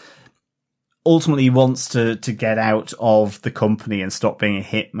of ultimately wants to get out of the company and stop being a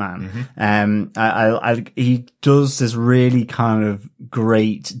hitman. He does this really kind of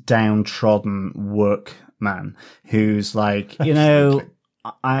great downtrodden workman who's like,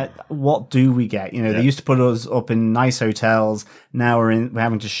 what do we get? They used to put us up in nice hotels. Now we're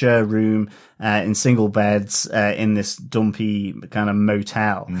having to share a room in single beds in this dumpy kind of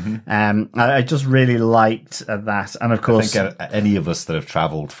motel. I just really liked that, and of course, I think any of us that have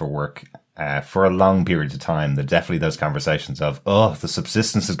travelled for work for a long period of time, there are definitely those conversations of, the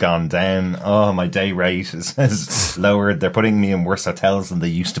subsistence has gone down. My day rate is lowered. They're putting me in worse hotels than they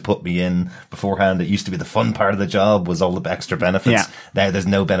used to put me in beforehand. It used to be the fun part of the job was all the extra benefits. Now there's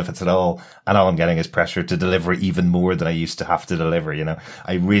no benefits at all. And all I'm getting is pressure to deliver even more than I used to have to deliver.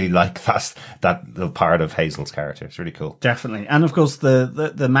 I really like that little part of Hazel's character. It's really cool. Definitely. And of course,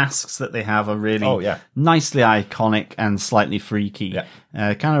 the masks that they have are really nicely iconic and slightly freaky.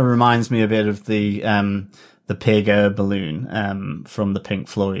 Kind of reminds me a bit of the pig air balloon from the Pink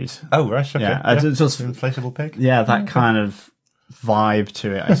Floyd. Oh, right. Okay. Just inflatable pig. Yeah, that kind of vibe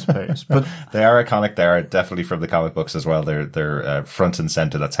to it, I suppose. But they are iconic. They are definitely from the comic books as well. They're front and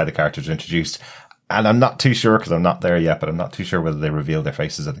center. That's how the characters are introduced. And I'm not too sure, because I'm not there yet, but I'm not too sure whether they reveal their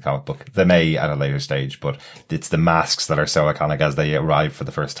faces in the comic book. They may at a later stage, but it's the masks that are so iconic. As they arrive for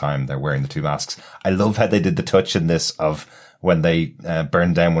the first time, they're wearing the 2 masks. I love how they did the touch in this of when they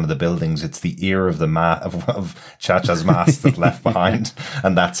burned down one of the buildings. It's the ear of of Cha-Cha's mask that's left behind,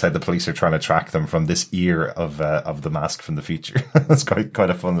 and that's how the police are trying to track them, from this ear of the mask from the future. That's quite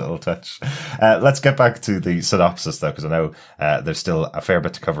a fun little touch. Let's get back to the synopsis though, because I know there's still a fair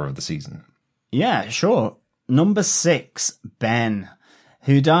bit to cover of the season. Yeah, sure. Number 6, Ben,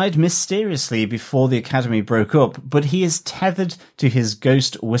 who died mysteriously before the Academy broke up, but he is tethered to his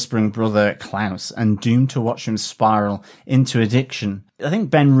ghost-whispering brother Klaus and doomed to watch him spiral into addiction. I think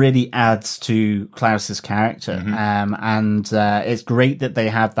Ben really adds to Klaus's character, and it's great that they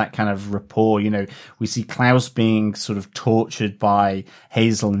have that kind of rapport. We see Klaus being sort of tortured by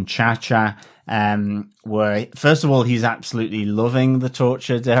Hazel and Cha-Cha, where first of all he's absolutely loving the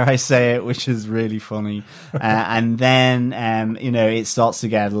torture, dare I say it, which is really funny, and then it starts to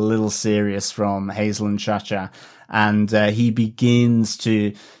get a little serious from Hazel and Cha-Cha, and he begins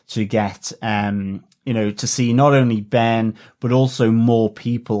to get to see not only Ben, but also more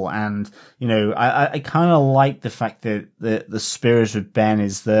people. And, I kind of like the fact that the spirit of Ben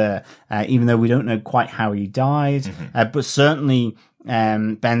is there, even though we don't know quite how he died. But certainly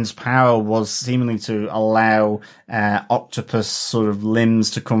Ben's power was seemingly to allow octopus sort of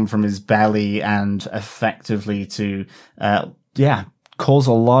limbs to come from his belly and effectively to, cause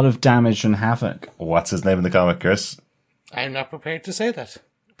a lot of damage and havoc. What's his name in the comic, Chris? I'm not prepared to say that.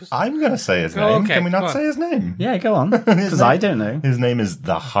 I'm going to say his name. Okay, Can we not say his name? Yeah, go on. Because I don't know. His name is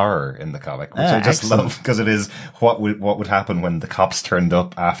the Horror in the comic, which I just love because it is what would happen when the cops turned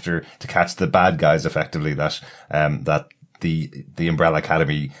up after to catch the bad guys. Effectively, that the Umbrella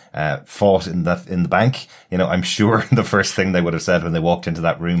Academy fought in the bank. You know, I'm sure the first thing they would have said when they walked into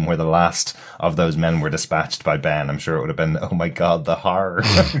that room where the last of those men were dispatched by Ben, I'm sure it would have been, "Oh my God, the horror,"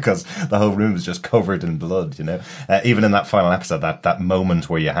 because the whole room was just covered in blood. You know, even in that final episode, that moment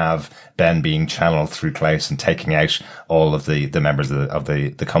where you have Ben being channeled through Klaus and taking out all of the members of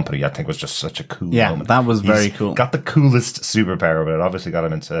the company, I think was just such a cool moment. That was very cool. Got the coolest superpower, but it obviously got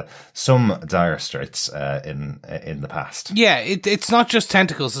him into some dire straits in the past. Yeah, it's not just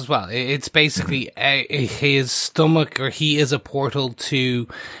tentacles as well. It's basically his stomach, or he is a portal to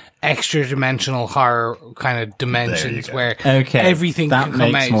extra dimensional horror kind of dimensions where everything can come out.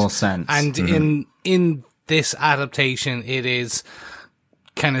 That makes more sense. And in this adaptation, it is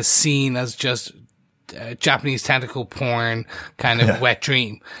kind of seen as just Japanese tentacle porn kind of wet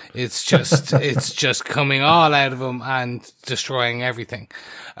dream. It's just coming all out of him and destroying everything.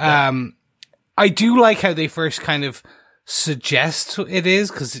 I do like how they first kind of suggest it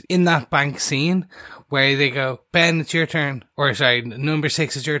is, because in that bank scene where they go, "Ben, it's your turn," or sorry, number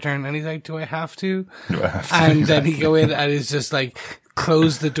 6 is your turn, and he's like, "Do I have to?" And then he go in and it's just like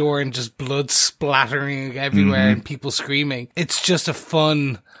close the door and just blood splattering everywhere and people screaming. It's just a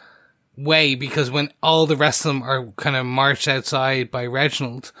fun way, because when all the rest of them are kind of marched outside by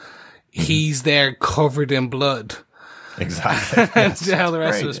Reginald, he's there covered in blood. Exactly. That's how the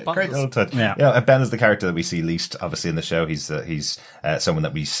rest of us responds. Great little touch. Yeah. Ben is the character that we see least, obviously, in the show. He's someone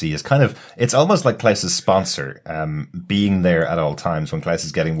that we see as kind of, it's almost like Klaus's sponsor, being there at all times when Klaus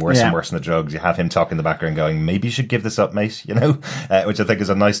is getting worse and worse in the drugs. You have him talk in the background going, "Maybe you should give this up, mate," you know, which I think is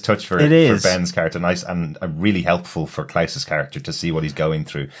a nice touch for Ben's character. Nice and really helpful for Klaus's character to see what he's going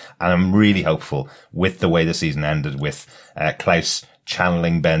through. And I'm really hopeful with the way the season ended with Klaus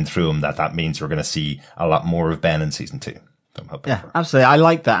channeling Ben through him, that means we're going to see a lot more of Ben in season 2. I'm hoping for. Absolutely. I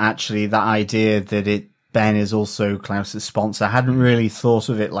like that, actually, that idea that Ben is also Klaus's sponsor. I hadn't really thought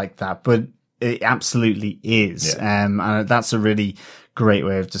of it like that, but it absolutely is. And that's a really great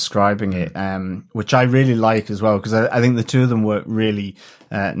way of describing it, which I really like as well, because I think the two of them work really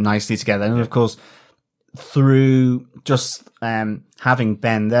nicely together. And of course, through just having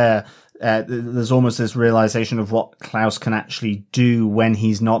Ben there, there's almost this realization of what Klaus can actually do when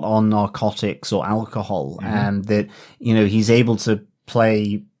he's not on narcotics or alcohol, and that, you know, he's able to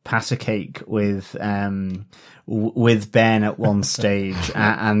play pat a cake with Ben at one stage,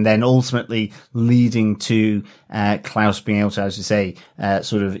 and then ultimately leading to Klaus being able to, as you say,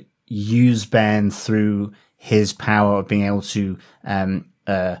 sort of use Ben through his power of being able to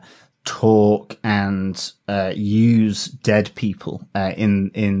talk and use dead people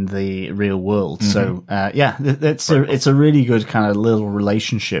in the real world. So it's a really good kind of little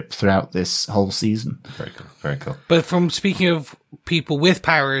relationship throughout this whole season. Very cool. Very cool. But from speaking of people with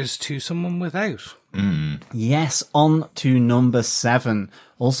powers to someone without. Yes, on to number 7,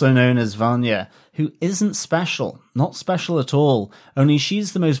 also known as Vanya, who isn't special, not special at all, only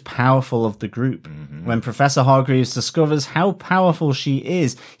she's the most powerful of the group. When Professor Hargreeves discovers how powerful she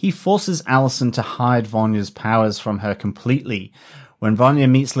is, he forces Allison to hide Vanya's powers from her completely. When Vanya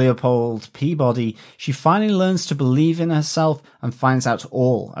meets Leopold Peabody, she finally learns to believe in herself and finds out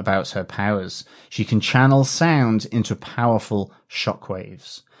all about her powers. She can channel sound into powerful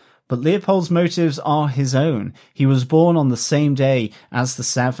shockwaves. But Leopold's motives are his own. He was born on the same day as the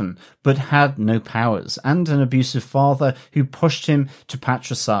 7, but had no powers, and an abusive father who pushed him to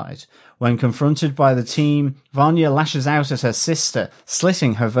patricide. When confronted by the team, Vanya lashes out at her sister,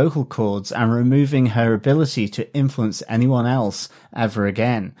 slitting her vocal cords and removing her ability to influence anyone else ever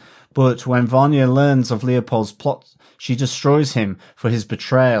again. But when Vanya learns of Leopold's plot, she destroys him for his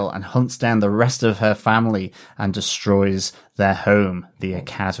betrayal and hunts down the rest of her family and destroys their home, the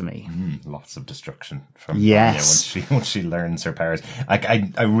Academy. Lots of destruction from Vanya once she learns her powers.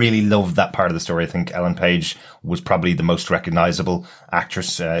 I really love that part of the story. I think Ellen Page was probably the most recognizable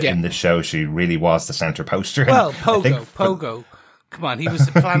actress in this show. She really was the center poster. Well, Pogo. Come on, he was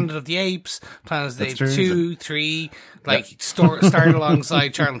the Planet of the Apes, Planet of the Apes 2, 3, started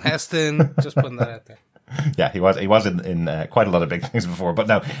alongside Charlton Heston. Just putting that out there. Yeah, he was in quite a lot of big things before, but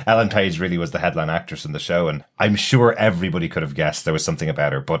no, Ellen Page really was the headline actress in the show, and I'm sure everybody could have guessed there was something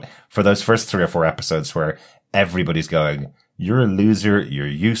about her, but for those first 3 or 4 episodes where everybody's going, you're a loser, you're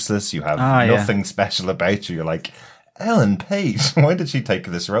useless, you have nothing special about you. You're like, Ellen Page, why did she take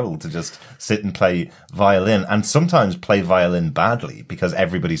this role to just sit and play violin, and sometimes play violin badly because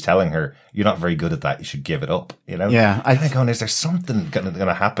everybody's telling her, you're not very good at that, you should give it up, you know? Yeah. I think, is there something going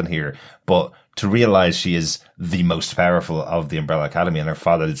to happen here? But to realize she is the most powerful of the Umbrella Academy, and her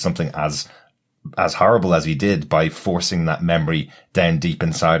father did something as horrible as he did by forcing that memory down deep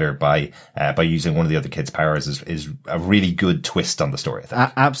inside her by using one of the other kids' powers is a really good twist on the story, I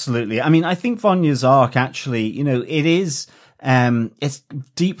think. Absolutely. I mean, I think Vanya's arc actually, it is, it's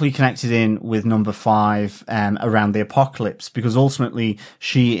deeply connected in with number 5, around the apocalypse, because ultimately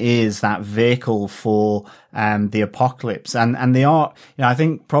she is that vehicle for, the apocalypse. And the arc, I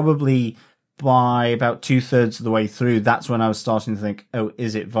think probably by about 2/3 of the way through, that's when I was starting to think, oh,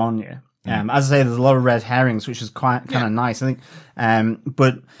 is it Vanya? As I say, there's a lot of red herrings, which is kind of nice, I think.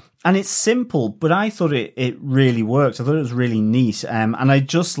 And it's simple, but I thought it really worked. I thought it was really neat. And I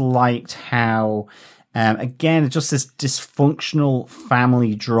just liked how, again, just this dysfunctional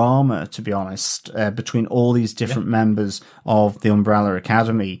family drama, to be honest, between all these different members of the Umbrella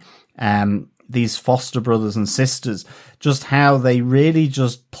Academy. These foster brothers and sisters, just how they really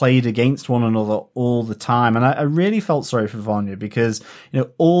just played against one another all the time. And I really felt sorry for Vanya because,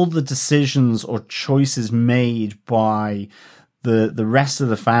 all the decisions or choices made by the rest of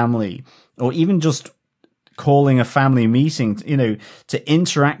the family, or even just calling a family meeting, to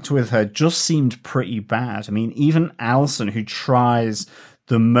interact with her just seemed pretty bad. I mean, even Allison, who tries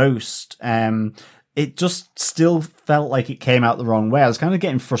the most, it just still felt like it came out the wrong way. I was kind of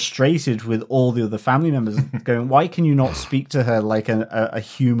getting frustrated with all the other family members going, why can you not speak to her like a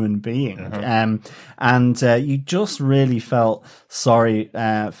human being? And you just really felt sorry,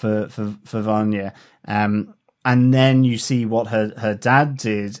 for Vanya. And then you see what her dad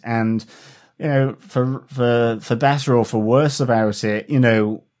did. And, for better or for worse about it,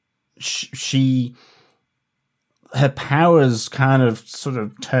 her powers kind of sort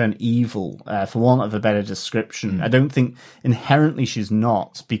of turn evil, for want of a better description. I don't think inherently she's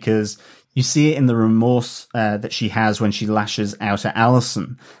not, because you see it in the remorse that she has when she lashes out at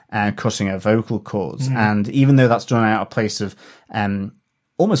Allison, cutting her vocal cords. And even though that's done out of a place of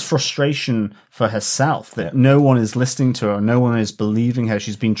almost frustration for herself, that no one is listening to her, no one is believing her,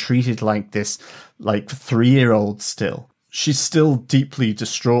 she's been treated like this, like 3-year-old still. She's still deeply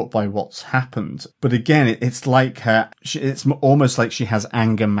distraught by what's happened. But again, it's like it's almost like she has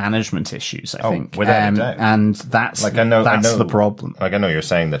anger management issues, I think. Without a doubt. And that's the problem. Like, I know you're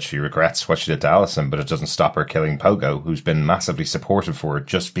saying that she regrets what she did to Allison, but it doesn't stop her killing Pogo, who's been massively supportive for her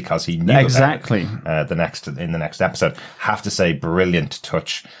just because he knew exactly about it, in the next episode. Have to say, brilliant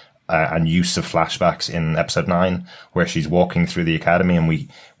touch and use of flashbacks in episode 9, where she's walking through the academy, and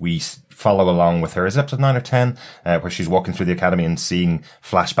we follow along with her. Is it episode 9 or 10, where she's walking through the academy and seeing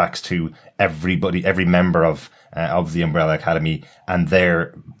flashbacks to every member of the Umbrella Academy and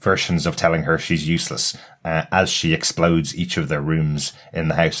their versions of telling her she's useless, as she explodes each of their rooms in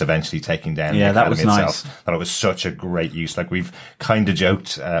the house, eventually taking down the Academy itself. Nice. Thought it was such a great use. Like, we've kind of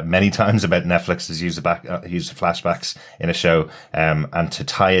joked many times about Netflix's use of flashbacks in a show, and to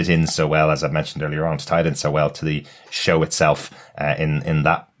tie it in so well, as I mentioned earlier on, to tie it in so well to the show itself, in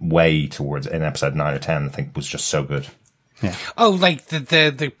that way towards in episode 9 or 10, I think was just so good. Yeah. Oh, like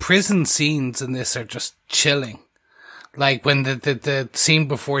the prison scenes in this are just chilling. Like when the scene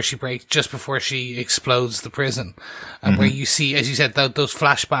just before she explodes the prison, and where you see, as you said, those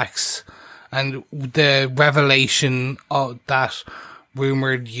flashbacks and the revelation that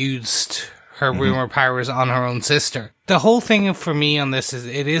Rumour used her Rumour powers on her own sister. The whole thing for me on this is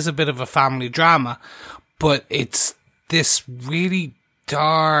it is a bit of a family drama, but it's this really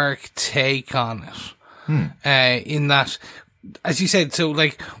dark take on it. In that, as you said, so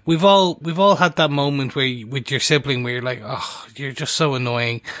like we've all had that moment where with your sibling where you're like, oh, you're just so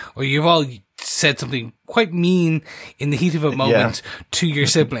annoying, or you've all said something quite mean in the heat of a moment to your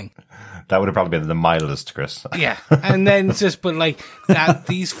sibling. That would have probably been the mildest, Chris. Yeah. And then it's just, but like that,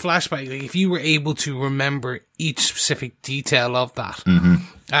 these flashbacks, like if you were able to remember each specific detail of that.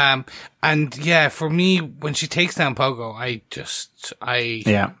 And yeah, for me, when she takes down Pogo,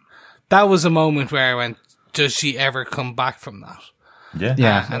 that was a moment where I went, does she ever come back from that?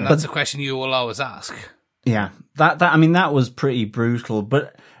 Yeah. And that's a question you will always ask. Yeah. That was pretty brutal,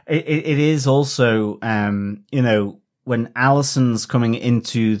 but it is also, when Allison's coming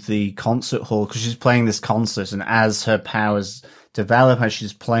into the concert hall, because she's playing this concert, and as her powers develop, as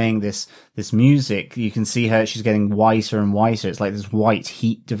she's playing this music, you can see her, she's getting whiter and whiter. It's like this white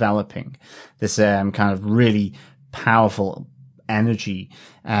heat developing, this kind of really powerful energy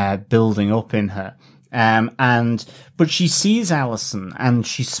building up in her. But she sees Allison and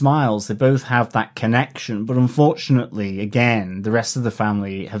she smiles. They both have that connection. But unfortunately, again, the rest of the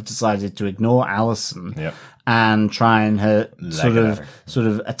family have decided to ignore Allison. Yep. And try and sort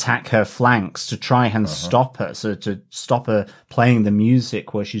of attack her flanks to try and stop her, so to stop her playing the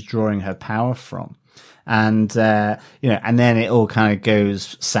music where she's drawing her power from. And, and then it all kind of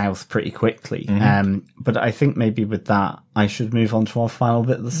goes south pretty quickly. But I think maybe with that, I should move on to our final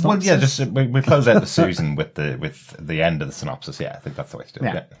bit of the synopsis. Well, yeah, just we close out the season with the end of the synopsis. Yeah, I think that's the way to do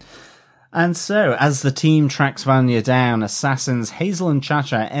it. Yeah. And so, as the team tracks Vanya down, assassins Hazel and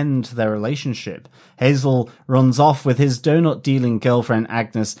Cha-Cha end their relationship. Hazel runs off with his donut-dealing girlfriend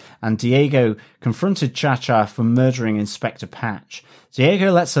Agnes, and Diego confronted Cha-Cha for murdering Inspector Patch.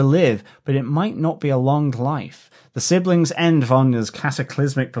 Diego lets her live, but it might not be a long life. The siblings end Vanya's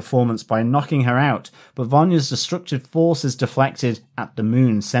cataclysmic performance by knocking her out, but Vanya's destructive force is deflected at the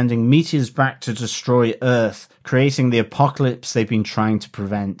moon, sending meteors back to destroy Earth, creating the apocalypse they've been trying to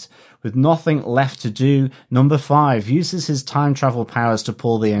prevent. With nothing left to do, Number 5 uses his time travel powers to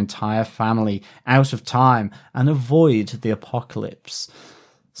pull the entire family out of time and avoid the apocalypse.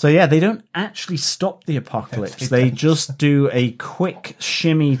 So yeah, they don't actually stop the apocalypse. They just do a quick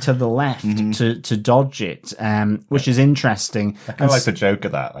shimmy to the left to dodge it, which is interesting. I kind of like the joke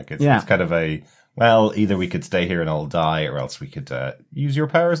of that. Like it's kind of a, well, either we could stay here and all die, or else we could use your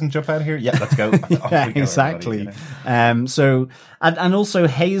powers and jump out of here. Yeah, let's go. Yeah, exactly. So, and also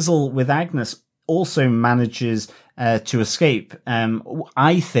Hazel with Agnes also manages to escape.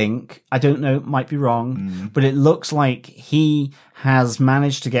 I think, I don't know, might be wrong, but it looks like he has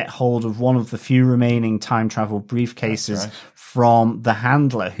managed to get hold of one of the few remaining time travel briefcases from the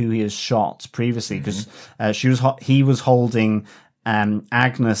handler who he has shot previously, because he was holding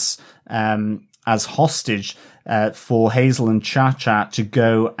Agnes as hostage for Hazel and Cha-Cha to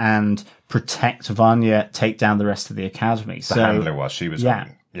go and protect Vanya, take down the rest of the academy. The handler was, she was. Yeah.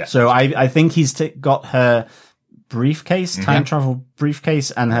 So I think he's got her briefcase, time travel briefcase,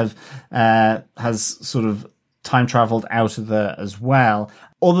 and has sort of time traveled out of there as well.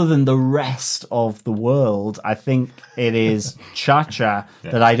 Other than the rest of the world, I think it is Cha-Cha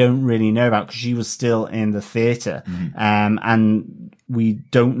that I don't really know about, because she was still in the theatre. And we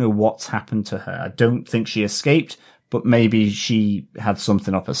don't know what's happened to her. I don't think she escaped, but maybe she had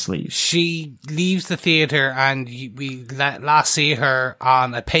something up her sleeve. She leaves the theatre, and we last see her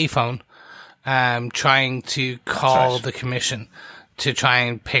on a payphone, trying to call the commission to try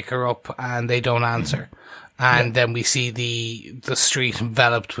and pick her up, and they don't answer. And then we see the street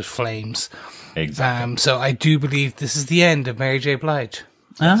enveloped with flames. Exactly. So I do believe this is the end of Mary J. Blige.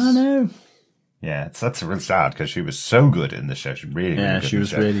 I don't know. Yeah, that's real sad, because she was so good in the show. She really good. She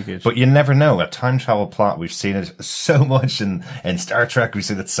was really good. But you never know. A time travel plot, we've seen it so much in Star Trek. We've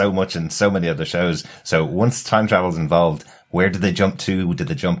seen it so much in so many other shows. So once time travel's involved, where did they jump to? Did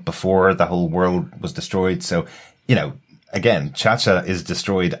they jump before the whole world was destroyed? So, again, Cha-Cha is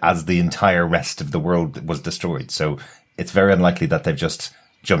destroyed as the entire rest of the world was destroyed. So it's very unlikely that they've just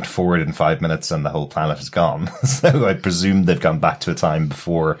jumped forward in 5 minutes and the whole planet is gone. So I presume they've gone back to a time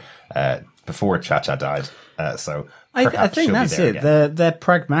before Cha-Cha died. So I think that's it. Again. They're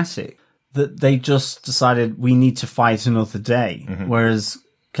pragmatic. That they just decided we need to fight another day. Whereas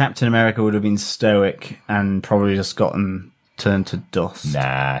Captain America would have been stoic and probably just gotten turned to dust.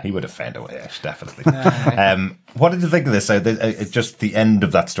 Nah, he would have found a way out, definitely. What did you think of this? Just the end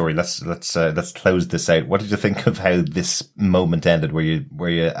of that story. Let's close this out. What did you think of how this moment ended? Were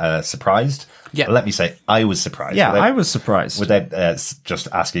you surprised? Yeah. Let me say, I was surprised. Yeah, I was surprised. Without just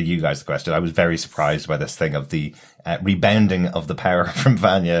asking you guys the question, I was very surprised by this thing of the rebounding of the power from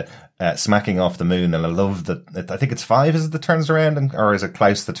Vanya smacking off the moon. And I love that. I think it's 5 is it that turns around, or is it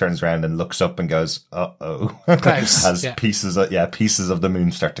Klaus that turns around and looks up and goes, "Uh-oh," Klaus, as pieces of the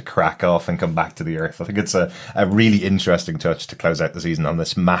moon start to crack off and come back to the earth. I think it's a really interesting touch to close out the season on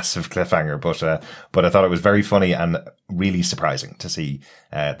this massive cliffhanger. But I thought it was very funny and really surprising to see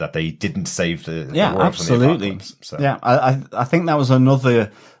that they didn't save the world absolutely. from the apocalypse. So. Yeah, I think that was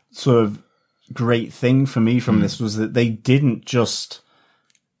another sort of great thing for me from this, was that they didn't just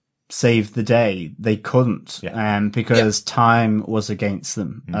save the day. They couldn't, because time was against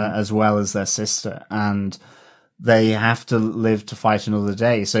them, as well as their sister, and they have to live to fight another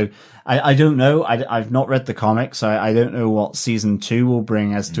day. So I don't know. I've not read the comics. I don't know what season 2 will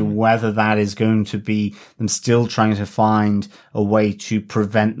bring as to whether that is going to be them still trying to find a way to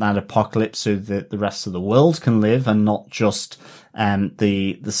prevent that apocalypse so that the rest of the world can live, and not just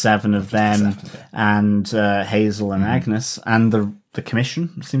the 7 of them and Hazel and Agnes, and the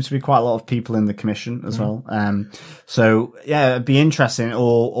commission. There seems to be quite a lot of people in the commission as well. So yeah, it'd be interesting,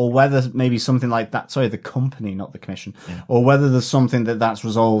 or whether maybe something like that. Sorry, the company, not the commission, or whether there's something that's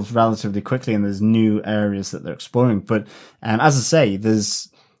resolved relatively quickly and there's new areas that they're exploring. But as I say, there's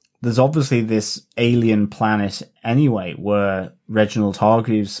obviously this alien planet anyway where Reginald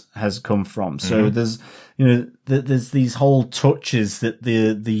Hargreeves has come from. So there's there's these whole touches that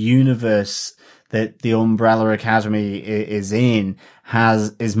the universe that the Umbrella Academy is in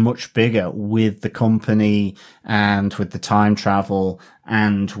is much bigger, with the company and with the time travel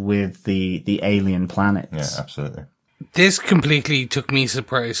and with the alien planets. Yeah, absolutely. This completely took me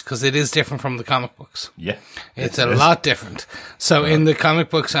surprised because it is different from the comic books. Yeah. It's a lot different. So in the comic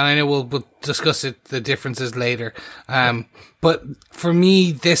books, and I know we'll discuss the differences later. But for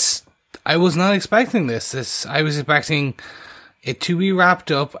me, I was not expecting this. I was expecting it to be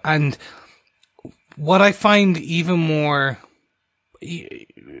wrapped up, and what I find even more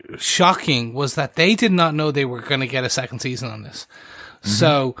shocking was that they did not know they were going to get a second season on this.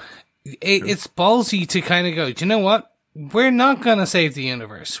 So it's ballsy to kind of go, do you know what? We're not going to save the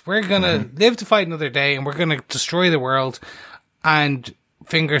universe. We're going to live to fight another day, and we're going to destroy the world, and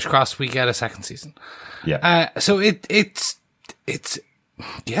fingers crossed we get a second season. Yeah. So it's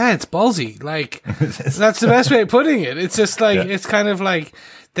ballsy. Like, that's the best way of putting it. It's just like, it's kind of like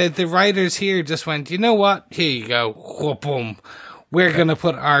the writers here just went, you know what? Here you go. Boom. We're going to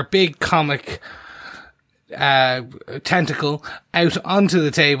put our big comic tentacle out onto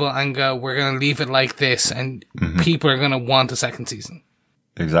the table and go, we're going to leave it like this, and people are going to want a second season.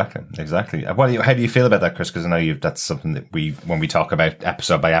 Exactly. How do you feel about that, Chris? Because I know that's something that when we talk about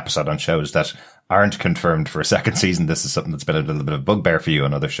episode by episode on shows that aren't confirmed for a second season, this is something that's been a little bit of a bugbear for you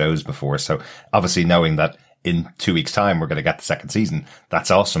on other shows before. So obviously knowing that in 2 weeks' time we're going to get the second season, that's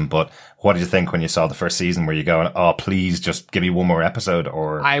awesome. But what did you think when you saw the first season? Were you going, oh, please just give me one more episode?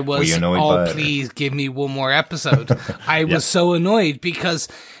 Or were you annoyed by it? Please give me one more episode. I was so annoyed because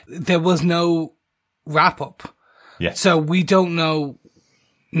there was no wrap up. Yeah. So we don't know.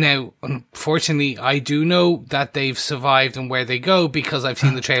 Now, unfortunately, I do know that they've survived and where they go because I've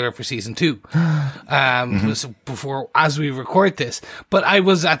seen the trailer for season 2, before, as we record this. But I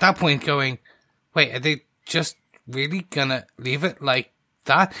was at that point going, wait, are they just really gonna leave it like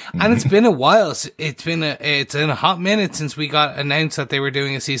that? And it's been a while. It's been a hot minute since we got announced that they were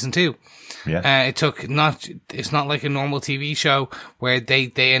doing a season 2. Yeah. It's not like a normal TV show where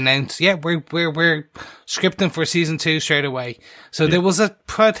they announce, we're scripting for season 2 straight away. So there was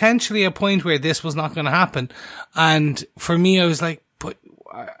potentially a point where this was not going to happen. And for me, I was like, but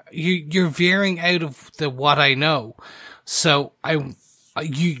you're veering out of what I know. So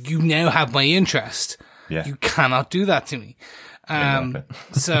you now have my interest. Yeah. You cannot do that to me.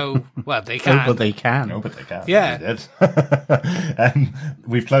 So, well, they can. No, but they can. No, but they can. Yeah. They did.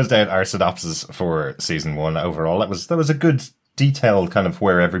 We've closed out our synopsis for season 1 overall. That was a good detailed kind of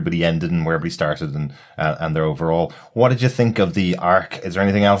where everybody ended and where everybody started and their overall. What did you think of the arc? Is there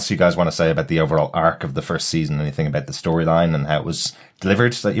anything else you guys want to say about the overall arc of the first season? Anything about the storyline and how it was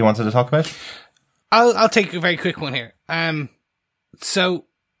delivered that you wanted to talk about? I'll take a very quick one here. So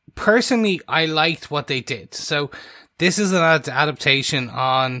personally, I liked what they did. So this is an adaptation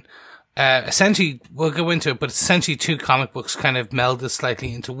on, essentially, we'll go into it, but essentially 2 comic books kind of melded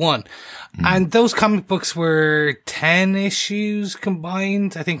slightly into one. And those comic books were 10 issues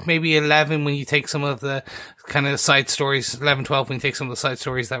combined. I think maybe 11 when you take some of the kind of side stories, 11, 12 when you take some of the side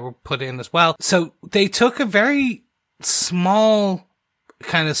stories that were put in as well. So they took a very small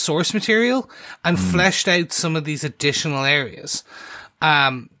kind of source material and fleshed out some of these additional areas.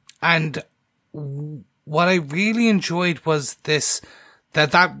 And what I really enjoyed was that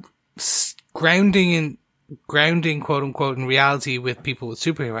grounding quote unquote in reality with people with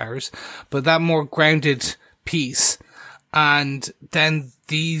superpowers, but that more grounded piece. And then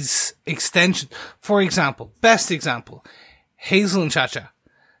these extensions, for example, best example, Hazel and Cha-Cha.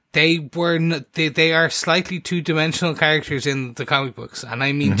 They are slightly 2-dimensional characters in the comic books. And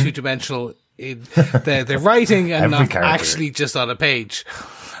I mean 2-dimensional in the writing and not actually just on a page.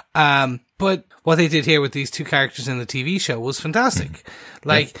 But what they did here with these 2 characters in the TV show was fantastic.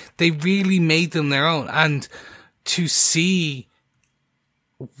 Like, they really made them their own. And to see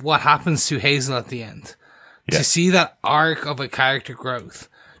what happens to Hazel at the end, to see that arc of a character growth,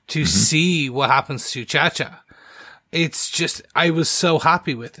 to see what happens to Cha-Cha, it's just, I was so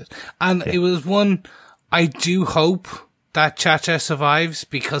happy with it. And it was one, I do hope that Cha-Cha survives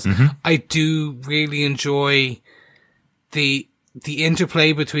because I do really enjoy the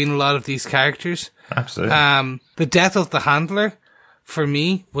interplay between a lot of these characters. Absolutely. The death of the Handler, for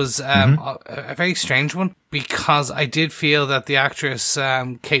me was a very strange one, because I did feel that the actress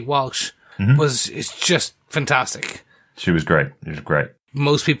Kate Walsh is just fantastic. She was great. She was great.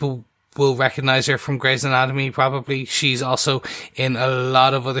 Most people will recognize her from Grey's Anatomy, probably. She's also in a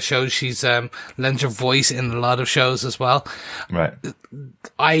lot of other shows. She's lends her voice in a lot of shows as well. Right.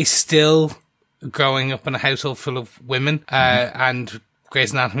 I still, growing up in a household full of women, and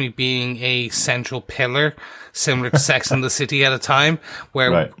Grey's Anatomy being a central pillar, similar to Sex and the City at a time,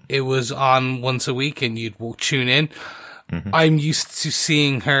 where it was on once a week and you'd tune in. I'm used to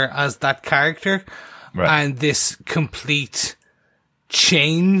seeing her as that character, and this complete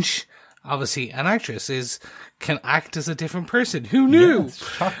change. Obviously, an actress can act as a different person. Who knew? Yeah,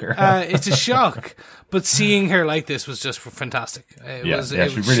 shocker. It's a shock. But seeing her like this was just fantastic. She's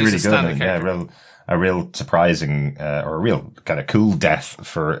really, really good. Yeah, a real surprising, or a real kind of cool death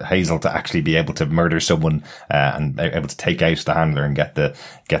for Hazel to actually be able to murder someone, and able to take out the handler and get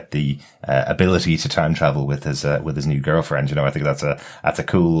the ability to time travel with his new girlfriend. You know, I think that's a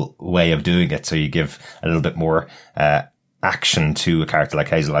cool way of doing it. So you give a little bit more, action to a character like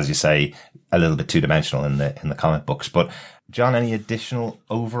Hazel, as you say, a little bit two-dimensional in the comic books. But John, any additional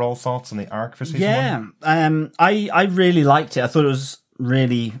overall thoughts on the arc for season 1? I really liked it. I thought it was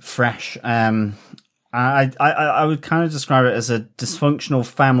really fresh. I would kind of describe it as a dysfunctional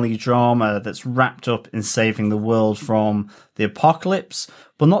family drama that's wrapped up in saving the world from the apocalypse,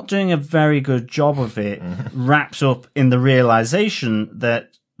 but not doing a very good job of it, wrapped up in the realization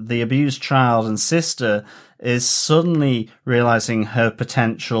that the abused child and sister is suddenly realizing her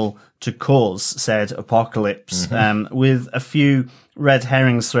potential to cause said apocalypse, with a few red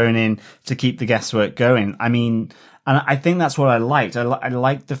herrings thrown in to keep the guesswork going. I mean, and I think that's what I liked. I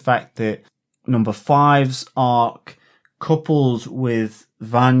liked the fact that number 5's arc, coupled with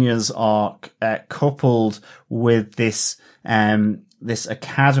Vanya's arc, coupled with this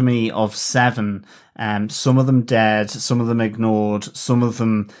academy of 7, some of them dead, some of them ignored, some of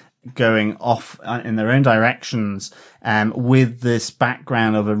them going off in their own directions, with this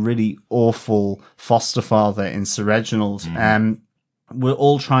background of a really awful foster father in Sir Reginald. We're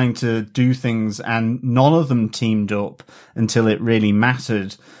all trying to do things, and none of them teamed up until it really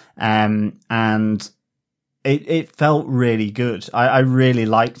mattered. And it felt really good. I really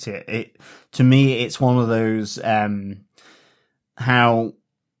liked it. To me, it's one of those, how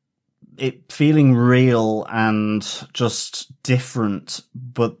it feeling real and just different,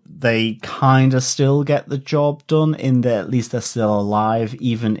 but they kind of still get the job done in that at least they're still alive,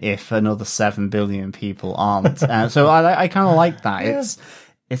 even if another 7 billion people aren't. So I kind of like that. Yeah.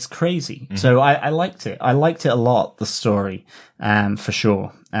 It's crazy. So I liked it. I liked it a lot, the story, for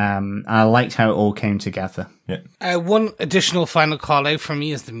sure. And I liked how it all came together. Yeah. One additional final call out for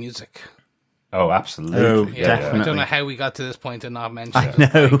me is the music. Oh, absolutely. Oh, yeah, definitely. I don't know how we got to this point and not mention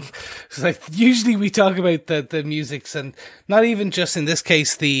it. I know. Like usually we talk about the musics, and not even just in this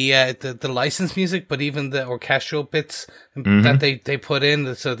case the licensed music, but even the orchestral bits that they put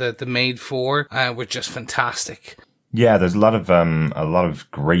in, so the made for were just fantastic. Yeah, there's a lot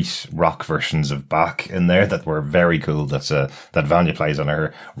of great rock versions of Bach in there that were very cool. That Vanya plays on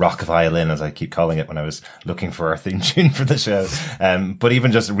her rock violin, as I keep calling it when I was looking for our theme tune for the show. But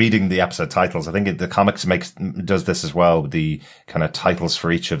even just reading the episode titles, I think the comics does this as well, with the kind of titles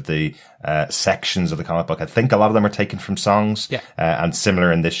for each of the sections of the comic book. I think a lot of them are taken from songs. Yeah. And similar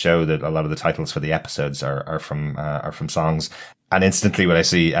in this show, that a lot of the titles for the episodes are from songs. And instantly when I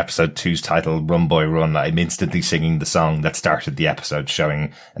see episode 2's title, Run Boy Run, I'm instantly singing the song that started the episode,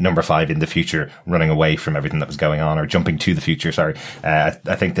 showing number 5 in the future running away from everything that was going on, or jumping to the future, sorry. I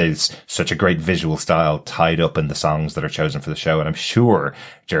think there's such a great visual style tied up in the songs that are chosen for the show. And I'm sure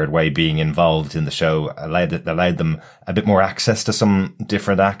Gerard Way being involved in the show allowed them a bit more access to some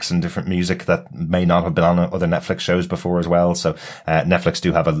different acts and different music that may not have been on other Netflix shows before as well. So Netflix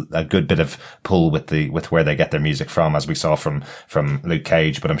do have a good bit of pull with where they get their music from, as we saw from Luke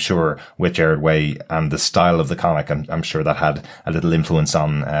Cage. But I'm sure with Gerard Way and the style of the comic, I'm sure that had a little influence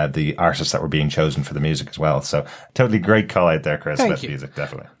on the artists that were being chosen for the music as well. So totally great call out there, Chris. Thank with you. Music,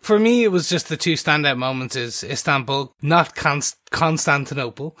 definitely. For me, it was just the two standout moments is Istanbul, not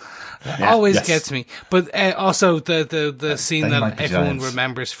Constantinople. Always gets me. But also the scene that everyone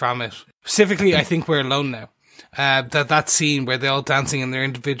remembers from it. Specifically, I think We're Alone Now. That scene where they're all dancing in their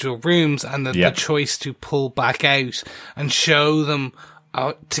individual rooms, and the choice to pull back out and show them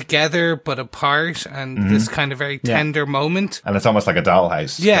together but apart, and this kind of very tender moment. And it's almost like a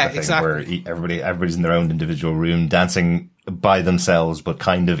dollhouse. Yeah, kind of thing, exactly. Where everybody's in their own individual room, dancing by themselves, but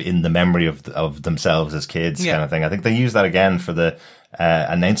kind of in the memory of themselves as kids, kind of thing. I think they use that again for the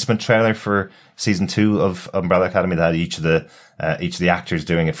announcement trailer for season 2 of Umbrella Academy that had each of the actors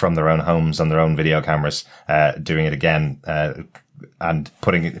doing it from their own homes on their own video cameras, doing it again, and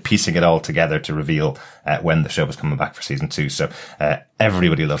piecing it all together to reveal when the show was coming back for season 2. So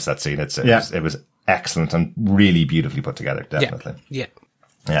everybody loves that scene. It was excellent and really beautifully put together. Definitely.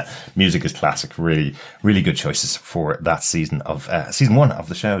 Yeah. Music is classic. Really, really good choices for that season 1 of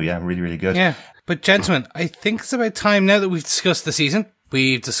the show. Yeah, really, really good. Yeah. But gentlemen, I think it's about time now that we've discussed the season.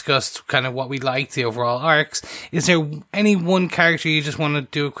 We've discussed kind of what we like, the overall arcs. Is there any one character you just want to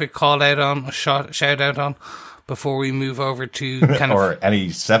do a quick call out on, a shout out on, before we move over to kind or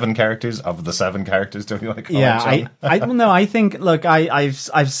any 7 characters of the 7 characters? Do you want to call out? I don't know. I think, look, I've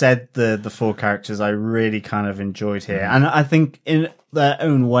said the 4 characters I really kind of enjoyed here, and I think in their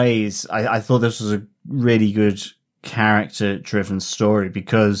own ways, I thought this was a really good character-driven story,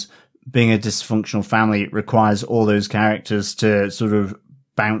 because being a dysfunctional family requires all those characters to sort of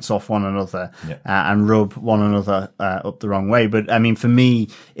bounce off one another and rub one another up the wrong way. But I mean, for me,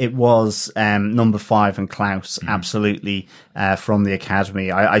 it was number 5 and Klaus, absolutely, from the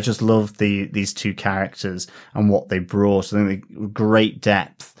Academy. I just loved these 2 characters and what they brought. I think they great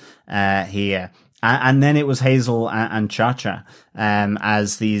depth here. And then it was Hazel and Cha-Cha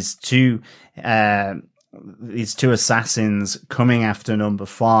as these two assassins coming after number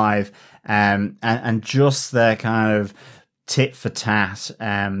 5, and just their kind of tit for tat.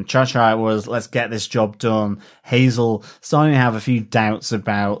 Cha-Cha was, let's get this job done. Hazel starting to have a few doubts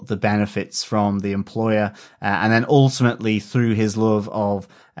about the benefits from the employer, and then ultimately through his love of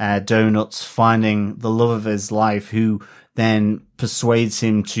donuts, finding the love of his life, who then persuades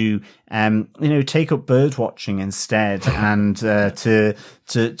him to, take up bird watching instead, and to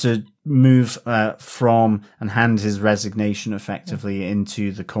move from and hand his resignation effectively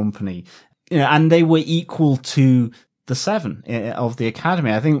into the company. And they were equal to the 7 of the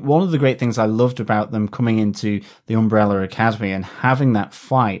Academy. I think one of the great things I loved about them coming into the Umbrella Academy and having that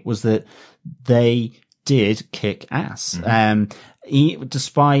fight was that they did kick ass.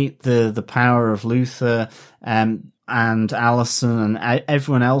 Despite the power of Luther, and Allison and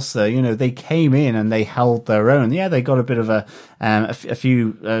everyone else there, they came in and they held their own. Yeah, they got a bit of a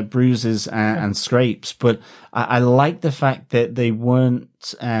few bruises and scrapes, but I like the fact that they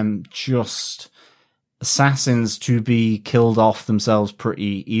weren't just assassins to be killed off themselves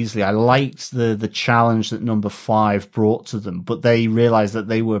pretty easily. I liked the challenge that number 5 brought to them, but they realized that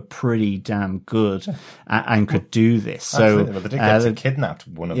they were pretty damn good and could do this. So they did get kidnapped.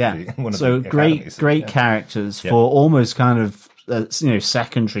 One of the great characters for almost kind of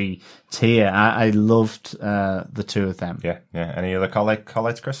secondary tier. I loved the 2 of them. Yeah. Any other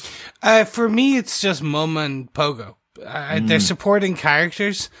call-outs, Chris? For me, it's just Mum and Pogo. They're supporting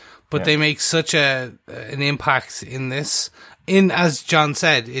characters, but they make such an impact in this. As John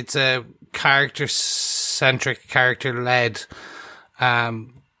said, it's a character-centric, character-led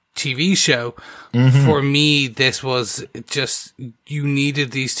TV show. For me, this was just, you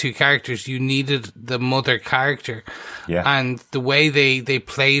needed these 2 characters. You needed the mother character. And the way they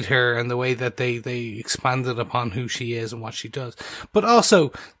played her, and the way that they expanded upon who she is and what she does. But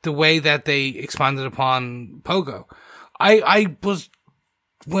also the way that they expanded upon Pogo. I was,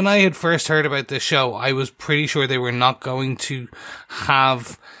 when I had first heard about this show, I was pretty sure they were not going to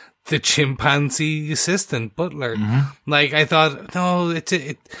have the chimpanzee assistant butler. Like, I thought, no,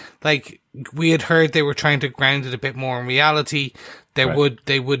 like, we had heard they were trying to ground it a bit more in reality. They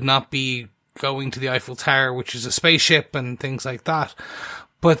would not be going to the Eiffel Tower, which is a spaceship, and things like that.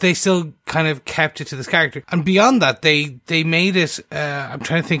 But they still kind of kept it to this character. And beyond that, they made it, I'm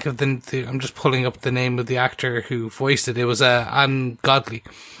trying to think of I'm just pulling up the name of the actor who voiced it. It was Adam Godley.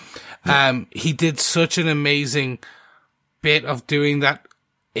 He did such an amazing bit of doing that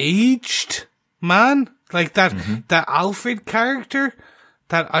aged man, like that Alfred character,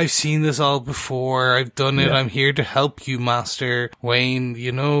 that I've seen this all before. I've done it. I'm here to help you, Master Wayne.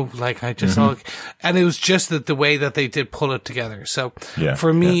 Like, I just and it was just the way that they did pull it together. So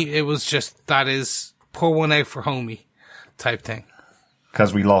for me, it was just, that is pour one out for homie type thing.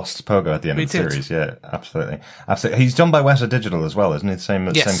 Because we lost Pogo at the end of the series. Yeah, absolutely. He's done by Weta Digital as well, isn't he?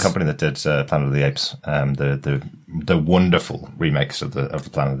 Same company that did Planet of the Apes, the wonderful remakes of the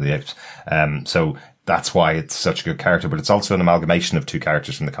Planet of the Apes. So that's why it's such a good character, but it's also an amalgamation of 2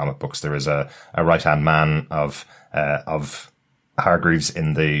 characters from the comic books. There is a right-hand man of Hargreeves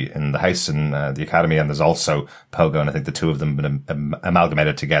in the house in the academy, and there's also Pogo, and I think the two of them have been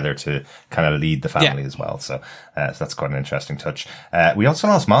amalgamated together to kind of lead the family as well. So that's quite an interesting touch. We also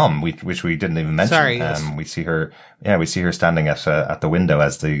lost Mom, which we didn't even mention. Sorry, yes. We see her standing at the window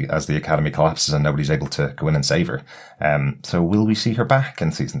as the academy collapses and nobody's able to go in and save her. So will we see her back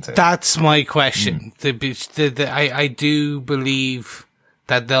in season 2? That's my question. I do believe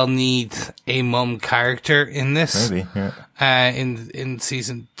that they'll need a mum character in this. Maybe, yeah. In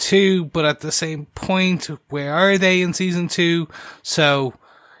season 2, but at the same point, where are they in season 2? So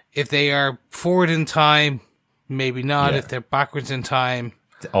if they are forward in time, maybe not. Yeah. If they're backwards in time,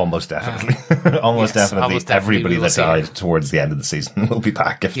 almost definitely, almost definitely everybody that died towards the end of the season will be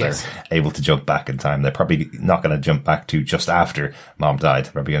back if they're able to jump back in time. They're probably not going to jump back to just after Mom died.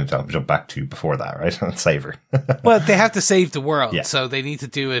 They're probably going to jump back to before that, right? And save her. Well, they have to save the world, so they need to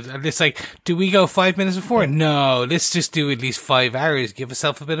do it. And it's like, do we go 5 minutes before? No, let's just do at least 5 hours. Give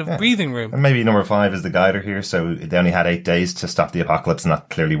yourself a bit of breathing room. And maybe number 5 is the guider here. So they only had 8 days to stop the apocalypse, and that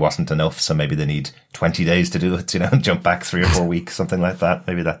clearly wasn't enough. So maybe they need 20 days to do it. Jump back 3 or 4 weeks, something like that.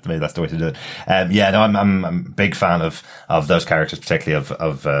 Maybe that's the way to do it. I'm a big fan of those characters, particularly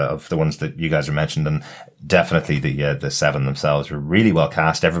of the ones that you guys are mentioned, and definitely the 7 themselves were really well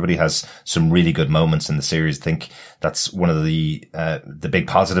cast. Everybody has some really good moments in the series. I think that's one of the big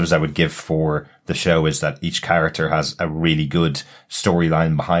positives I would give for the show, is that each character has a really good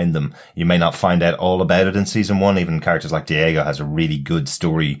storyline behind them. You may not find out all about it in season 1. Even characters like Diego has a really good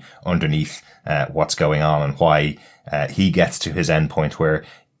story underneath what's going on and why he gets to his end point, where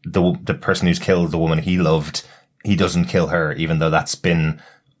the person who's killed the woman he loved, he doesn't kill her, even though that's been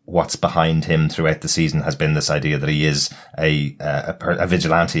what's behind him throughout the season, has been this idea that he is a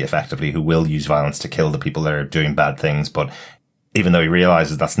vigilante, effectively, who will use violence to kill the people that are doing bad things. But even though he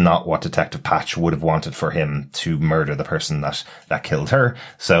realizes that's not what Detective Patch would have wanted for him to murder the person that killed her.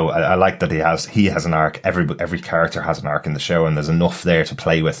 So I like that he has an arc. Every character has an arc in the show, and there's enough there to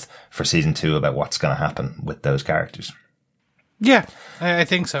play with for season 2 about what's going to happen with those characters. Yeah, I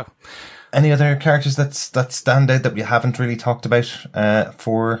think so. Any other characters that stand out that we haven't really talked about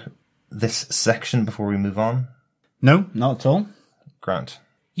for this section before we move on? No, not at all. Grant.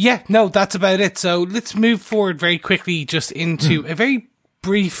 Yeah, no, that's about it. So let's move forward very quickly just into a very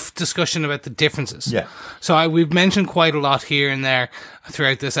brief discussion about the differences. Yeah. So we've mentioned quite a lot here and there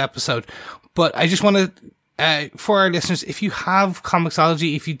throughout this episode, but I just want to, for our listeners, if you have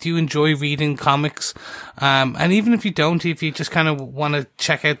Comixology, if you do enjoy reading comics, and even if you don't, if you just kind of want to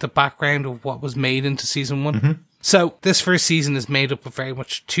check out the background of what was made into season 1. Mm-hmm. So this first season is made up of very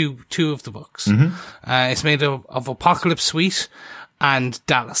much two of the books. Mm-hmm. It's made up of Apocalypse Suite and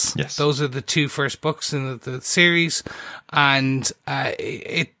Dallas. Yes. Those are the 2 first books in the series. And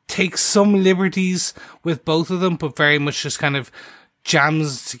it takes some liberties with both of them, but very much just kind of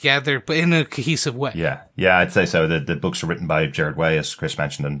jams together, but in a cohesive way. Yeah, I'd say so. The books are written by Gerard Way, as Chris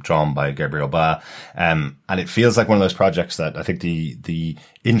mentioned, and drawn by Gabriel Ba. And it feels like one of those projects that I think the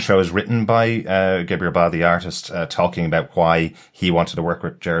intro is written by Gabriel Ba, the artist, talking about why he wanted to work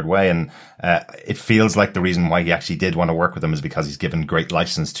with Gerard Way. And it feels like the reason why he actually did want to work with him is because he's given great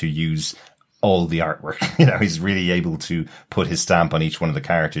license to use all the artwork. He's really able to put his stamp on each one of the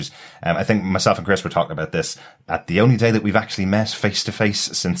characters. I think myself and Chris were talking about this at the only day that we've actually met face to face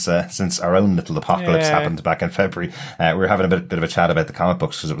since our own little apocalypse happened back in February. We were having a bit of a chat about the comic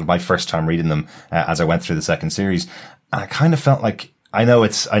books because it was my first time reading them as I went through the second series. And I kind of felt like, I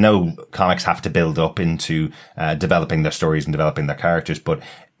know comics have to build up into developing their stories and developing their characters, but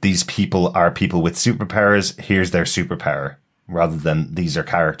these people are people with superpowers. Here's their superpower, rather than these are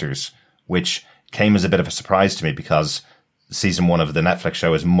characters, which came as a bit of a surprise to me because season 1 of the Netflix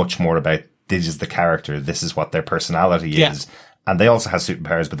show is much more about this is the character, this is what their personality is. And they also have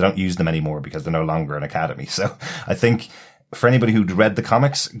superpowers, but they don't use them anymore because they're no longer an academy. So I think for anybody who'd read the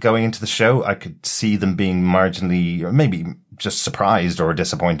comics going into the show, I could see them being marginally, or maybe just surprised or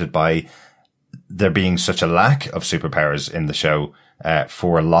disappointed by there being such a lack of superpowers in the show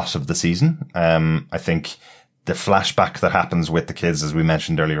for a lot of the season. I think the flashback that happens with the kids, as we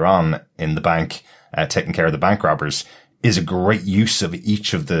mentioned earlier on, in the bank, taking care of the bank robbers, is a great use of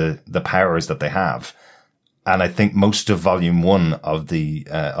each of the powers that they have. And I think most of volume 1 of the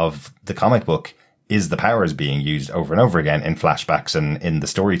comic book is the powers being used over and over again in flashbacks and in the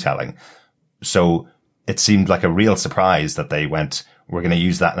storytelling. So it seemed like a real surprise that they went, we're going to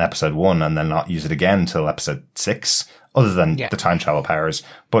use that in episode 1 and then not use it again till episode 6. Other than the time travel powers.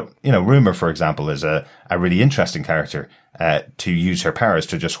 But, Rumour, for example, is a really interesting character, to use her powers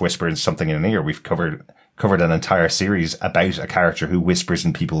to just whisper something in an ear. We've covered covered an entire series about a character who whispers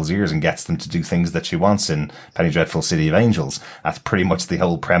in people's ears and gets them to do things that she wants in Penny Dreadful City of Angels. That's pretty much the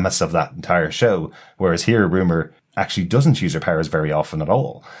whole premise of that entire show. Whereas here, Rumour actually doesn't use her powers very often at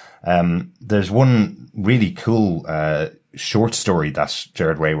all. There's one really cool, short story that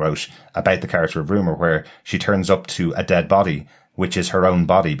Gerard Way wrote about the character of Rumour, where she turns up to a dead body, which is her own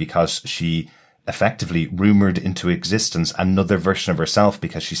body, because she effectively rumoured into existence another version of herself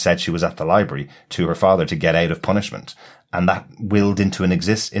because she said she was at the library to her father to get out of punishment. And that willed into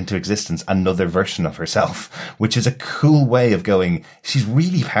existence another version of herself, which is a cool way of going, she's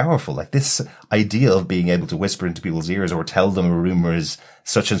really powerful. Like, this idea of being able to whisper into people's ears or tell them a rumour is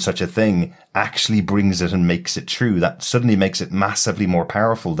such and such a thing actually brings it and makes it true. That suddenly makes it massively more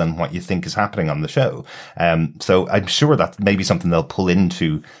powerful than what you think is happening on the show. So I'm sure that's maybe something they'll pull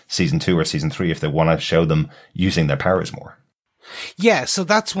into season 2 or season 3 if they want to show them using their powers more. Yeah, so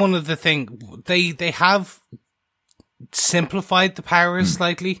that's one of the things. They have simplified the powers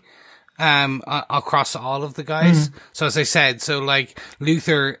slightly across all of the guys. So as I said, so like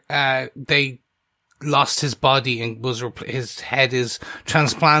Luther, they lost his body and his head is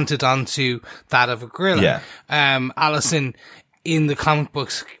transplanted onto that of a gorilla. Allison in the comic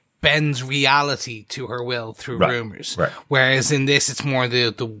books bends reality to her will through rumors. Whereas in this, it's more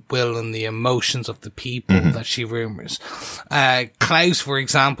the will and the emotions of the people that she rumors. Klaus, for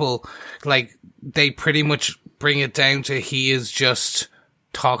example, like they pretty much bring it down to he is just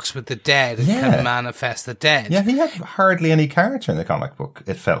talks with the dead and can manifest the dead. Yeah, he had hardly any character in the comic book,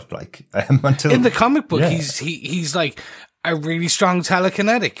 it felt like. Until in the comic book, he's like a really strong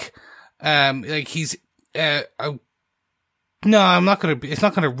telekinetic. Like he's no, it's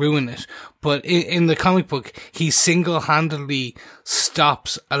not gonna ruin it, but in the comic book, he single-handedly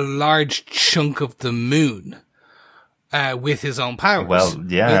stops a large chunk of the moon. With his own powers. Well,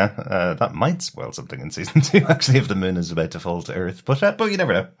 that might spoil something in season 2, actually, if the moon is about to fall to Earth. But you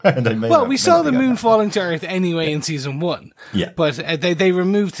never know. We saw the moon falling to Earth anyway in season 1. Yeah. But they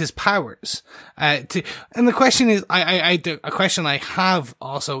removed his powers. And the question is, a question I have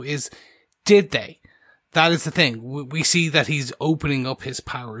also is, did they? That is the thing. We see that he's opening up his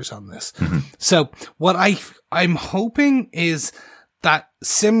powers on this. So what I'm hoping is that,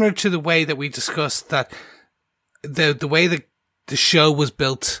 similar to the way that we discussed that the way that the show was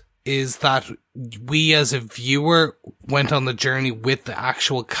built is that we as a viewer went on the journey with the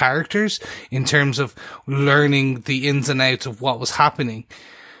actual characters in terms of learning the ins and outs of what was happening.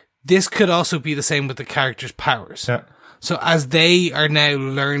 This could also be the same with the characters' powers. Yeah. So as they are now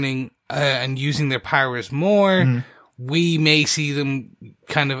learning and using their powers more, we may see them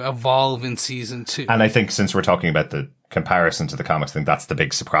kind of evolve in season 2. And I think since we're talking about the comparison to the comics, I think that's the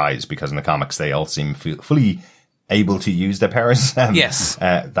big surprise, because in the comics they all seem fully able to use their powers. Yes.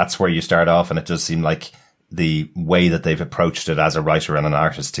 That's where you start off, and it does seem like the way that they've approached it as a writer and an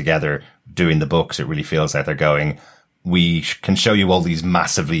artist together doing the books, it really feels like they're going, we can show you all these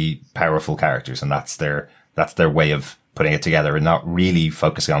massively powerful characters, and that's their way of putting it together, and not really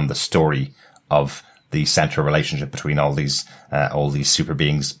focusing on the story of the central relationship between all these super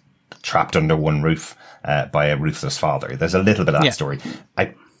beings trapped under one roof by a ruthless father. There's a little bit of that story.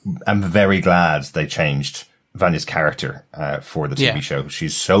 I'm very glad they changed Vanya's character for the TV show.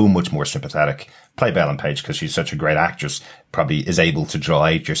 She's so much more sympathetic. Played by Ellen Page, because she's such a great actress, probably is able to draw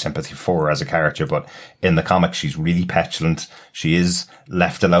out your sympathy for her as a character. But in the comics, she's really petulant. She is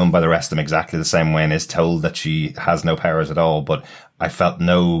left alone by the rest of them exactly the same way, and is told that she has no powers at all. But I felt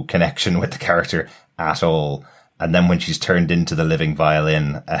no connection with the character at all. And then when she's turned into the living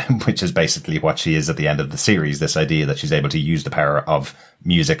violin, which is basically what she is at the end of the series, this idea that she's able to use the power of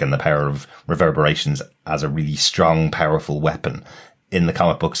music and the power of reverberations as a really strong, powerful weapon in the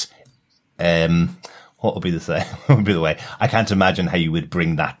comic books. What would be the way? I can't imagine how you would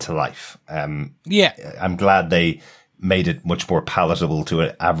bring that to life. I'm glad they made it much more palatable to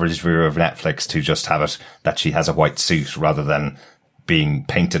an average viewer of Netflix to just have it that she has a white suit rather than being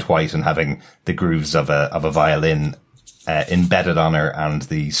painted white and having the grooves of a violin embedded on her and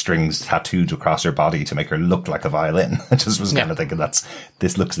the strings tattooed across her body to make her look like a violin. I just was kind of thinking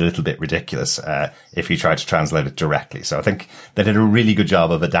this looks a little bit ridiculous if you try to translate it directly. So I think they did a really good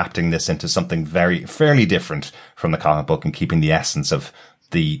job of adapting this into something fairly different from the comic book and keeping the essence of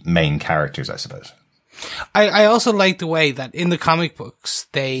the main characters, I suppose. I also like the way that in the comic books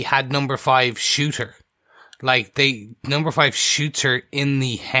they had number 5 shoot her. Like number 5 shoots her in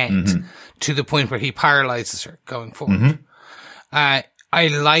the head to the point where he paralyzes her going forward. I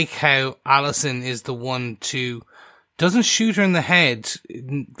like how Allison is the one doesn't shoot her in the head,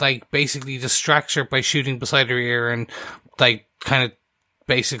 like basically distracts her by shooting beside her ear and like kind of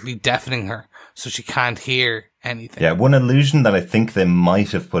basically deafening her so she can't hear anything. Yeah, one illusion that I think they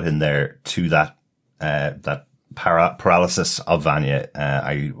might have put in there to that paralysis of Vanya.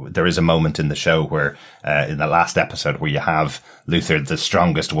 There is a moment in the show where, in the last episode, where you have Luther, the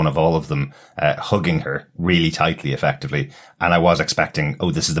strongest one of all of them, hugging her really tightly, effectively. And I was expecting,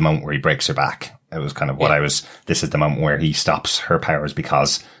 this is the moment where he breaks her back. It was kind of what this is the moment where he stops her powers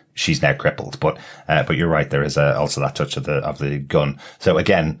because she's now crippled. But you're right. There is also that touch of the gun. So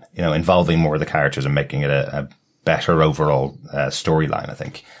again, involving more of the characters and making it a better overall storyline, I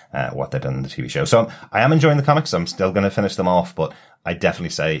think, what they've done in the TV show. So I am enjoying the comics. I'm still going to finish them off, but I definitely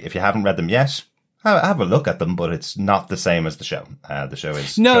say if you haven't read them yet, have a look at them, but it's not the same as the show. The show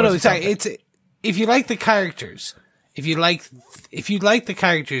is... It's if you like the characters, if you like the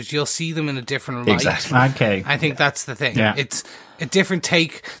characters, you'll see them in a different light. Exactly. Okay. I think that's the thing. Yeah. It's a different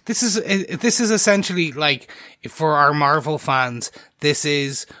take. This is essentially like, for our Marvel fans, this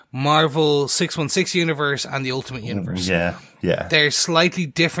is Marvel 616 universe and the Ultimate Universe. Yeah. They're slightly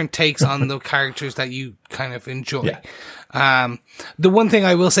different takes on the characters that you kind of enjoy. Yeah. The one thing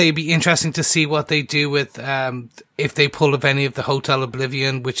I will say, it'd be interesting to see what they do with, if they pull of any of the Hotel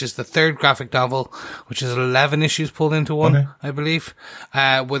Oblivion, which is the third graphic novel, which is 11 issues pulled into one, I believe.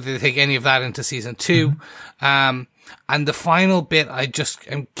 Whether they take any of that into season 2. And the final bit I just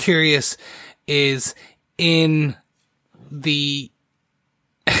am curious is in the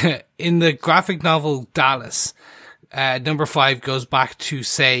graphic novel Dallas, number 5 goes back to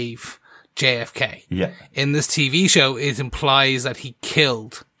save JFK. Yeah. In this TV show, it implies that he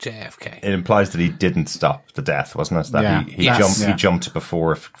killed JFK. It implies that he didn't stop the death, wasn't it? That he jumped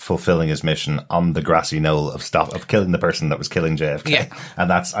before fulfilling his mission on the grassy knoll of killing the person that was killing JFK. Yeah. And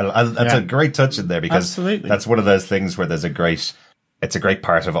that's a great touch in there, because that's one of those things where it's a great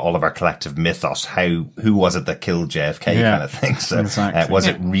part of all of our collective mythos. Who was it that killed JFK kind of thing? So, was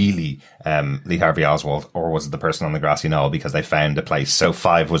it really, Lee Harvey Oswald, or was it the person on the grassy knoll because they found a place? So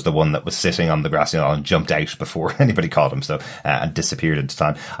 5 was the one that was sitting on the grassy knoll and jumped out before anybody caught him. So, and disappeared into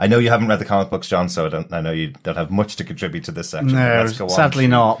time. I know you haven't read the comic books, John, so I know you don't have much to contribute to this section. No, sadly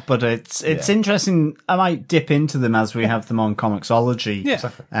not, but it's interesting. I might dip into them as we have them on Comixology. Yeah.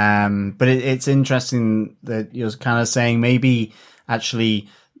 Exactly. But it's interesting that you're kind of saying maybe, actually,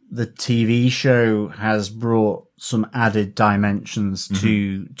 the TV show has brought some added dimensions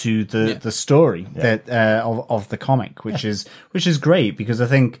to the story that of the comic, which is great, because I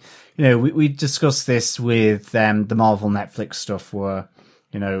think we discussed this with the Marvel Netflix stuff, where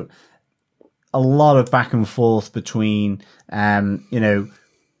a lot of back and forth between the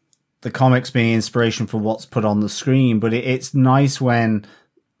comics being inspiration for what's put on the screen, but it's nice when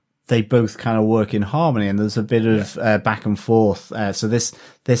they both kind of work in harmony, and there's a bit of back and forth. So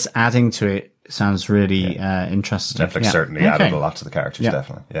this adding to it sounds really interesting. Netflix certainly added a lot to the characters,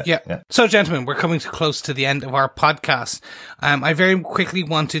 definitely. Yeah. So, gentlemen, we're coming close to the end of our podcast. I very quickly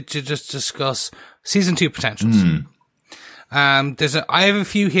wanted to just discuss season 2 potentials. I have a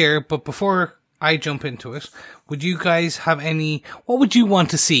few here, but before I jump into it, would you guys have what would you want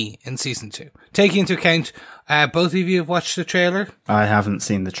to see in season 2? Taking into account, both of you have watched the trailer? I haven't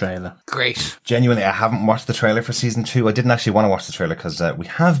seen the trailer. Great. Genuinely, I haven't watched the trailer for season 2. I didn't actually want to watch the trailer because we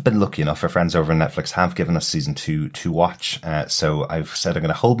have been lucky enough. Our friends over on Netflix have given us season 2 to watch. So I've said I'm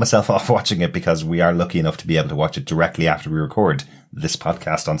going to hold myself off watching it, because we are lucky enough to be able to watch it directly after we record this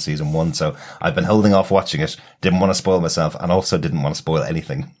podcast on season 1. So I've been holding off watching it. Didn't want to spoil myself, and also didn't want to spoil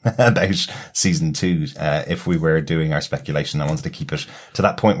anything about season 2. If we were doing our speculation, I wanted to keep it to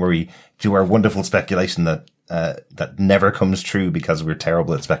that point where we do our wonderful speculation that never comes true because we're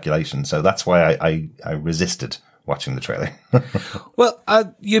terrible at speculation. So that's why I resisted watching the trailer. Well,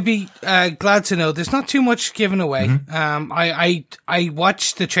 you'll be glad to know there's not too much given away. I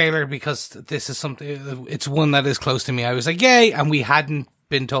watched the trailer because this is something, it's one that is close to me. I was like, yay, and we hadn't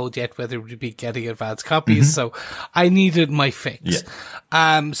been told yet whether we'd be getting advanced copies, so I needed my fix.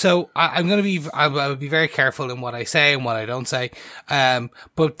 So I'll be very careful in what I say and what I don't say.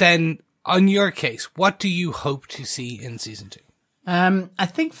 But then, on your case, what do you hope to see in season 2? I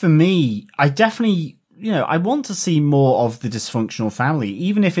think for me, I definitely, I want to see more of the dysfunctional family,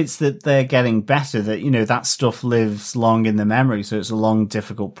 even if it's that they're getting better, that, that stuff lives long in the memory. So it's a long,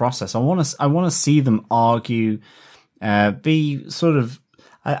 difficult process. I want to see them argue, be sort of,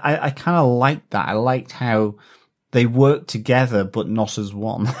 I kind of liked that. I liked how they work together, but not as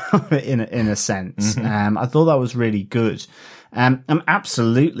one in a sense. I thought that was really good. I'm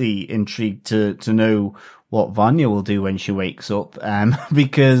absolutely intrigued to know what Vanya will do when she wakes up.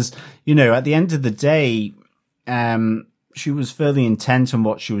 Because, at the end of the day, was fairly intent on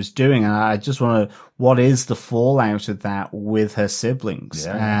what she was doing, and I just want to, what is the fallout of that with her siblings?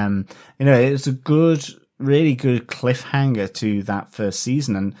 Yeah. It's a really good cliffhanger to that first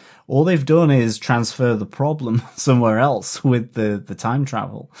season, and all they've done is transfer the problem somewhere else with the time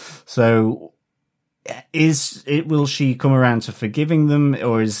travel. So will she come around to forgiving them,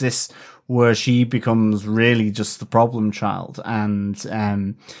 or is this where she becomes really just the problem child?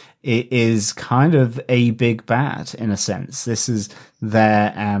 And it is kind of a big bad in a sense. This is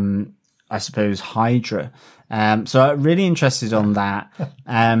their, I suppose, Hydra. So I'm really interested on that.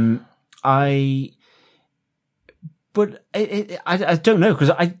 I don't know,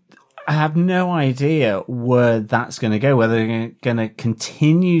 because I have no idea where that's going to go, whether they're going to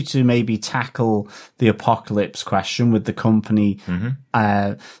continue to maybe tackle the apocalypse question with the company,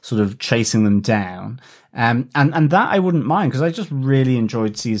 sort of chasing them down. And that I wouldn't mind, because I just really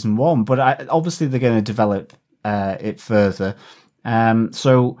enjoyed season 1, but obviously they're going to develop, it further.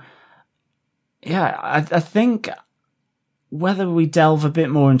 So yeah, I think whether we delve a bit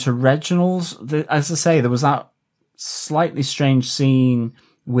more into Reginald's, as I say, there was that slightly strange scene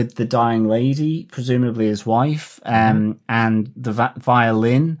with the dying lady, presumably his wife, and the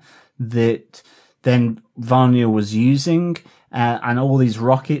violin that then Vanya was using, and all these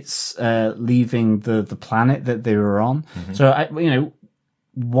rockets leaving the planet that they were on. So,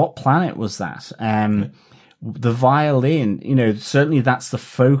 what planet was that? The violin, certainly that's the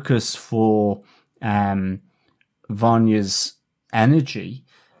focus for Vanya's energy.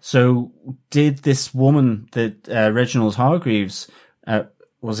 So did this woman that Reginald Hargreeves,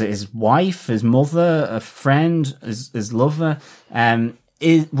 was it his wife, his mother, a friend, his lover?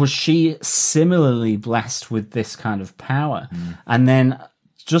 Was she similarly blessed with this kind of power? And then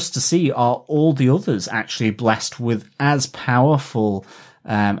just to see, are all the others actually blessed with as powerful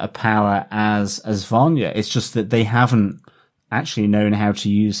a power as Vanya? It's just that they haven't actually known how to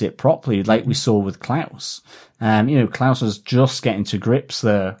use it properly, like we saw with Klaus. Klaus was just getting to grips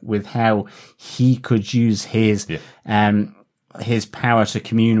there with how he could use his power to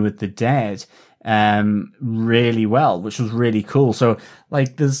commune with the dead really well, which was really cool. So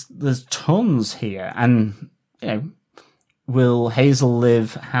there's tons here, and will Hazel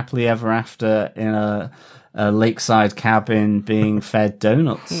live happily ever after in a lakeside cabin being fed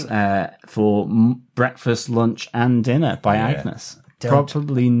donuts for breakfast, lunch, and dinner by Agnes?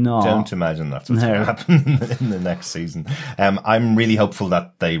 Probably not. Don't imagine that's what's going to happen in the next season. I'm really hopeful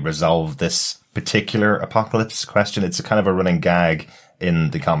that they resolve this particular apocalypse question. It's a kind of a running gag in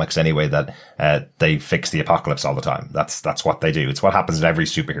the comics anyway, that they fix the apocalypse all the time. That's what they do. It's what happens in every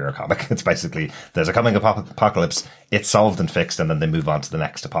superhero comic. It's basically, there's a coming apocalypse, it's solved and fixed, and then they move on to the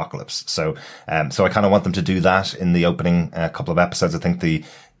next apocalypse. So I kind of want them to do that in the opening couple of episodes. I think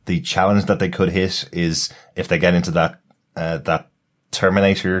the challenge that they could hit is if they get into that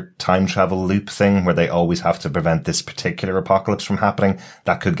Terminator time travel loop thing where they always have to prevent this particular apocalypse from happening.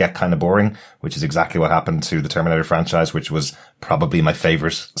 That could get kind of boring, which is exactly what happened to the Terminator franchise, which was probably my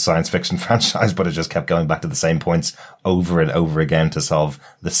favorite science fiction franchise, but it just kept going back to the same points over and over again to solve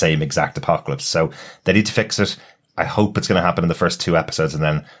the same exact apocalypse. So they need to fix it. I hope it's going to happen in the first 2 episodes, and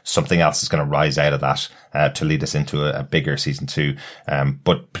then something else is going to rise out of that to lead us into a bigger season 2.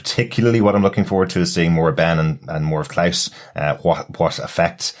 But particularly what I'm looking forward to is seeing more of Ben and more of Klaus. What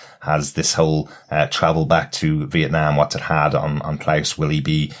effect has this whole travel back to Vietnam, what's it had on Klaus? Will he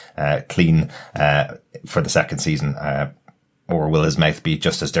be clean for the second season? Or will his mouth be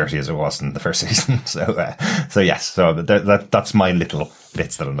just as dirty as it was in the first season? So yes. So that's my little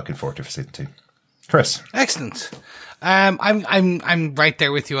bits that I'm looking forward to for season 2. Chris. Excellent. I'm right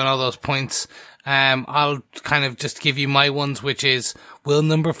there with you on all those points. I'll kind of just give you my ones, which is, will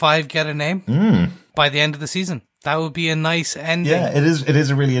number 5 get a name by the end of the season? That would be a nice ending. Yeah, it is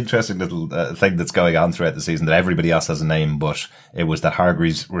a really interesting little thing that's going on throughout the season, that everybody else has a name, but it was that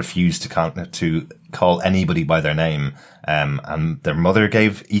Hargreaves refused to call anybody by their name, and their mother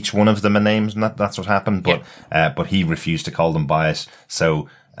gave each one of them a name, and that's what happened. But he refused to call them by it. So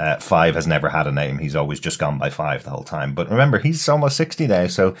 5 has never had a name. He's always just gone by 5 the whole time. But remember, he's almost 60 now,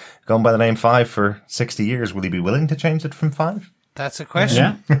 so gone by the name 5 for 60 years. Will he be willing to change it from 5? That's a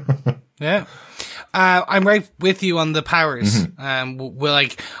question. Yeah. Yeah. I'm right with you on the powers.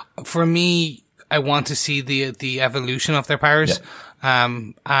 For me, I want to see the evolution of their powers. Yeah.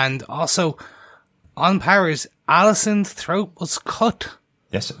 And also on powers, Allison's throat was cut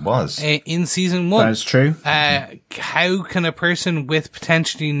Yes, it was. In season 1. That's true. How can a person with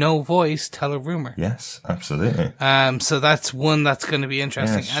potentially no voice tell a rumor? Yes, absolutely. So that's one that's going to be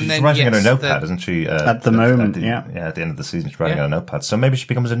interesting. She's and then writing on her notepad, isn't she? At the moment, yeah, at the end of the season, she's writing on a notepad. So maybe she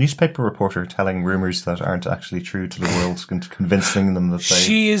becomes a newspaper reporter telling rumors that aren't actually true to the world, convincing them that they...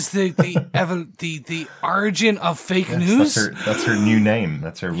 She is the origin of fake news. That's her new name.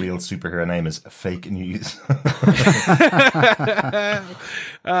 That's her real superhero name is Fake News.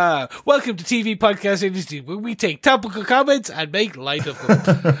 Welcome to TV Podcast Industry, where we take topical comments and make light of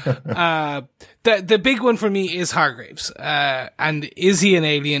them. The big one for me is Hargreeves. And is he an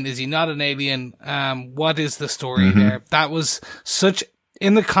alien? Is he not an alien? What is the story there? That was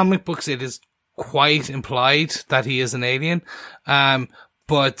in the comic books, it is quite implied that he is an alien.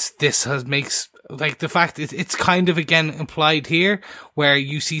 But this makes, like, the fact it's kind of again implied here, where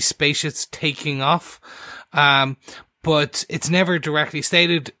you see spaceships taking off. But it's never directly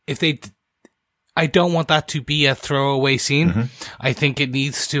stated. I don't want that to be a throwaway scene. I think it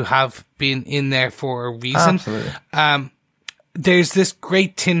needs to have been in there for a reason. Absolutely. There's this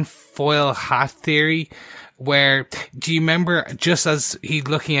great tinfoil hat theory where, do you remember just as he's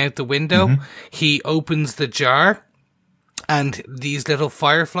looking out the window, he opens the jar and these little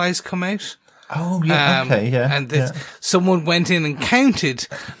fireflies come out? Oh, yeah, okay, yeah. And someone went in and counted,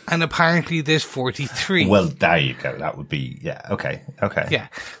 and apparently there's 43. Well, there you go. That would be, okay. Yeah.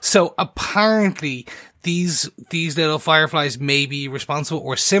 So apparently these little fireflies may be responsible,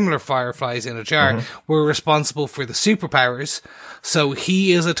 or similar fireflies in a jar, were responsible for the superpowers. So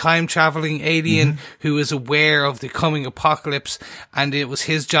he is a time-traveling alien who is aware of the coming apocalypse, and it was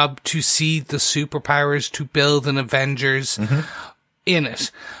his job to seed the superpowers to build an Avengers in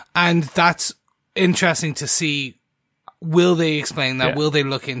it. And that's interesting to see. Will they explain that? Yeah. Will they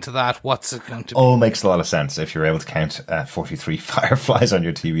look into that? What's it going to be? All makes a lot of sense. If you're able to count 43 fireflies on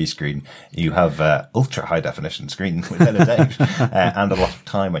your TV screen, you have ultra high definition screen without a doubt, and a lot of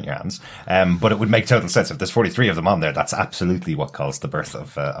time on your hands. But it would make total sense if there's 43 of them on there. That's absolutely what caused the birth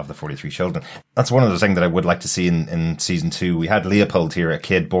of the 43 children. That's one of the things that I would like to see in season 2. We had Leopold here, a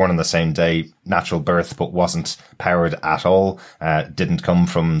kid born on the same day, natural birth, but wasn't powered at all. Didn't come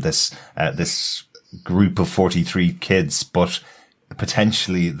from this group of 43 kids, but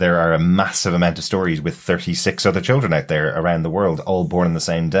potentially there are a massive amount of stories with 36 other children out there around the world, all born on the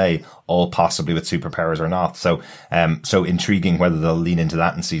same day, all possibly with superpowers or not. So intriguing whether they'll lean into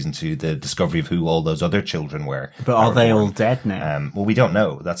that in season 2, the discovery of who all those other children were. But are they all dead now? Well, we don't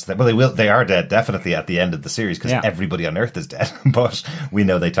know. They are dead definitely at the end of the series, because everybody on Earth is dead, but we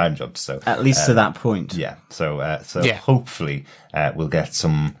know they time jumped. So at least to that point. Yeah. So hopefully, we'll get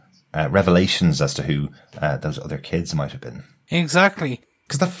some revelations as to who those other kids might have been. Exactly.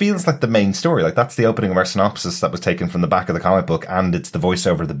 Because that feels like the main story. Like, that's the opening of our synopsis that was taken from the back of the comic book, and it's the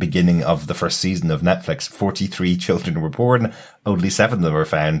voiceover at the beginning of the first season of Netflix. 43 children were born, only 7 of them were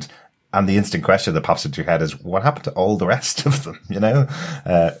found, and the instant question that pops into your head is, what happened to all the rest of them? You know?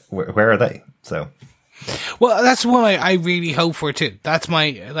 Where are they? So... Well, that's one I really hope for too. That's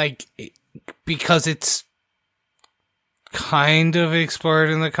my, because it's kind of explored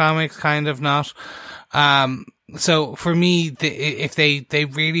in the comics, kind of not. So for me, if they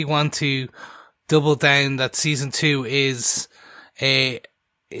really want to double down that season 2 is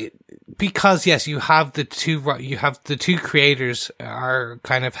because yes, you have the two creators are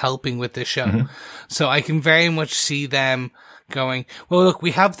kind of helping with this show. So I can very much see them going, well, look,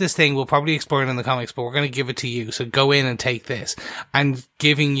 we have this thing, we'll probably explore it in the comics, but we're going to give it to you. So go in and take this, and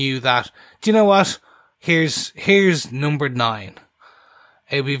giving you that, do you know what? Here's number 9.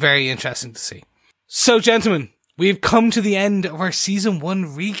 It'll be very interesting to see. So, gentlemen, we've come to the end of our season 1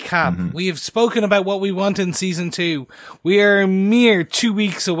 recap. We have spoken about what we want in season 2. We are a mere 2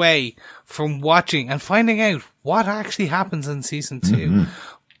 weeks away from watching and finding out what actually happens in season 2.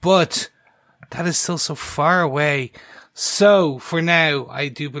 But that is still so far away. So, for now, I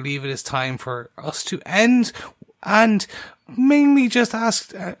do believe it is time for us to end and mainly just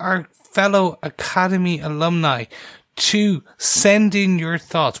ask our fellow Academy alumni to send in your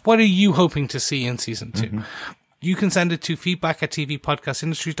thoughts. What are you hoping to see in season 2? You can send it to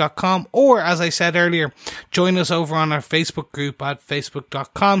feedback@tvpodcastindustries.com, or, as I said earlier, join us over on our Facebook group at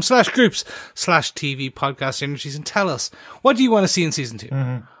facebook.com/groups/tvpodcastindustries and tell us, what do you want to see in season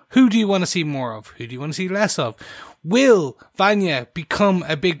 2? Who do you want to see more of? Who do you want to see less of? Will Vanya become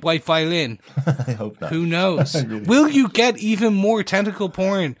a big white violin? I hope not. Who knows? Will you get even more tentacle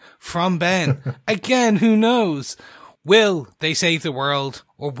porn from Ben? Again, who knows? Will they save the world,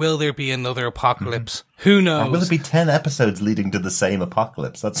 or will there be another apocalypse? Who knows? Or will it be 10 episodes leading to the same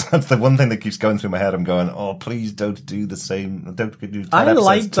apocalypse? That's the one thing that keeps going through my head. I'm going, oh, please don't do the same. Don't do 10 I episodes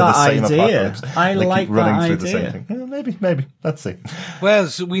like to the that same idea. apocalypse. I They like keep running that through the idea. same thing. Yeah, maybe. Let's see. Well,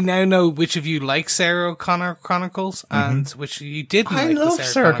 so we now know which of you like Sarah O'Connor Chronicles and which you didn't I like. love the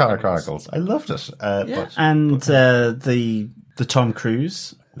Sarah Connor Chronicles. Chronicles. I loved it. The Tom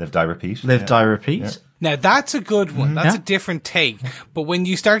Cruise Live, Die, Repeat. Live, Die, Repeat. Now that's a good one. That's Yeah. a different take. But when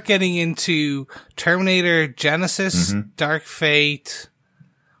you start getting into Terminator Genesis, Dark Fate,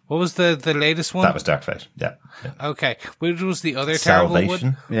 what was the latest one? That was Dark Fate. Yeah. Okay. Which was the other terrible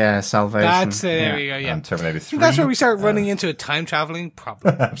Salvation. one? Yeah, Salvation. That's there you go, yeah. And Terminator 3. That's where we start running into a time traveling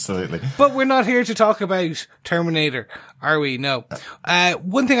problem. Absolutely. But we're not here to talk about Terminator, are we? No.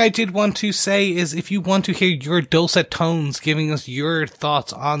 One thing I did want to say is if you want to hear your dulcet tones giving us your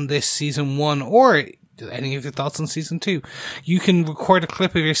thoughts on this season 1 or any of your thoughts on season 2, you can record a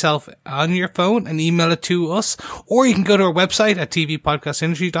clip of yourself on your phone and email it to us, or you can go to our website at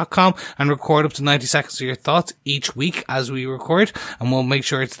tvpodcastindustry.com and record up to 90 seconds of your thoughts each week as we record, and we'll make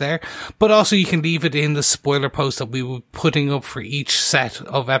sure it's there. But also you can leave it in the spoiler post that we will be putting up for each set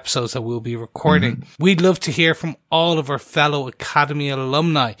of episodes that we'll be recording. We'd love to hear from all of our fellow Academy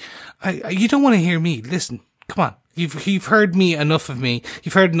alumni. You don't want to hear me. Listen, come on. You've heard enough of me.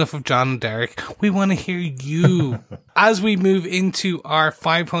 You've heard enough of John and Derek. We want to hear you. As we move into our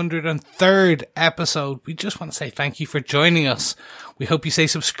 503rd episode, we just want to say thank you for joining us. We hope you say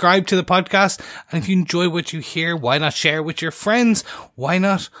subscribe to the podcast. And if you enjoy what you hear, why not share with your friends? Why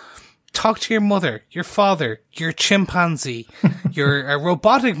not talk to your mother, your father, your chimpanzee, your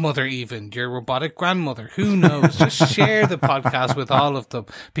robotic mother even, your robotic grandmother, who knows? Just share the podcast with all of them,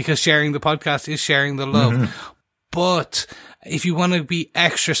 because sharing the podcast is sharing the love. But if you want to be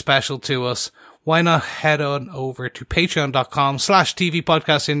extra special to us, why not head on over to patreon.com/TV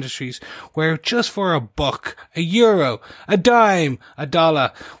Podcast Industries, where just for $1, €1, a dime,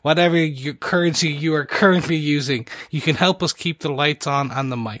 $1, whatever your currency you are currently using, you can help us keep the lights on and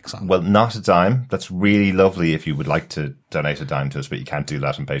the mics on. Well, not a dime. That's really lovely if you would like to donate a dime to us, but you can't do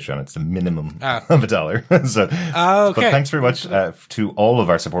that on Patreon. It's a minimum of $1. So, okay. But thanks very much to all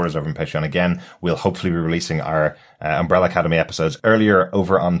of our supporters over on Patreon. Again, we'll hopefully be releasing our Umbrella Academy episodes earlier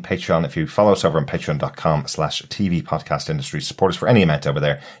over on Patreon. If you follow us over on patreon.com/TV Podcast Industry, support us for any amount over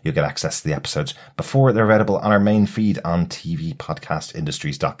there. You'll get access to the episodes before they're available on our main feed on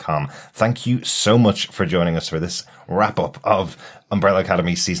tvpodcastindustries.com. Thank you so much for joining us for this wrap up of Umbrella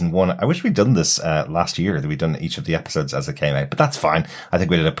Academy Season 1. I wish we'd done this last year, that we'd done each of the episodes as it came out, but that's fine. I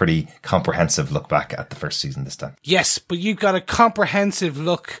think we did a pretty comprehensive look back at the first season this time. Yes, but you've got a comprehensive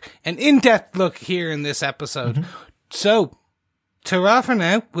look, an in-depth look here in this episode. So, ta-ra for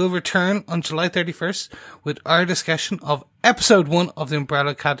now. We'll return on July 31st with our discussion of episode 1 of the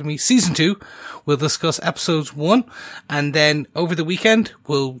Umbrella Academy Season 2. We'll discuss episodes 1, and then over the weekend,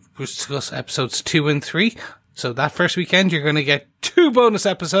 we'll discuss episodes 2 and 3. So that first weekend, you're going to get 2 bonus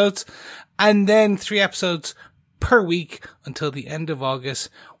episodes, and then 3 episodes per week until the end of August,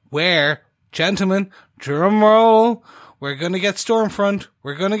 where, gentlemen, drum roll, we're going to get Stormfront,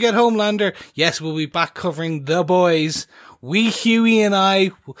 we're going to get Homelander. Yes, we'll be back covering The Boys. Huey and I,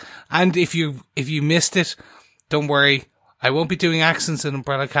 and if you missed it, don't worry, I won't be doing accents in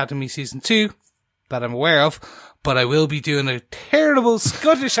Umbrella Academy Season 2, that I'm aware of, but I will be doing a terrible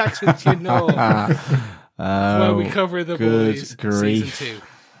Scottish accent, you know, when we cover The Boys grief. Season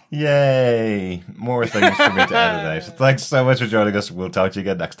 2. Yay! More things for me to edit out. Thanks so much for joining us. We'll talk to you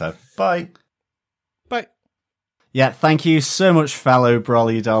again next time. Bye. Bye. Yeah, thank you so much, fellow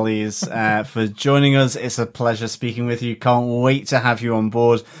Brolly Dollies, for joining us. It's a pleasure speaking with you. Can't wait to have you on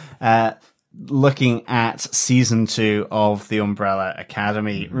board, looking at Season 2 of the Umbrella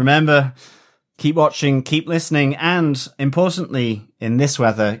Academy. Remember, keep watching, keep listening, and importantly, in this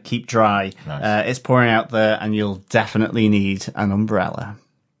weather, keep dry. Nice. It's pouring out there, and you'll definitely need an umbrella.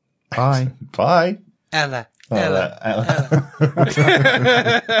 Bye. Bye. Ella. Ella.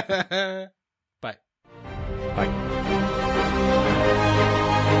 Bye. Bye.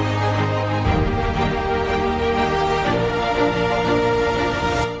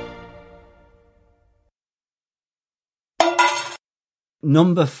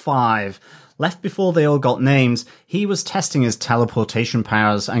 Number 5. Left before they all got names, he was testing his teleportation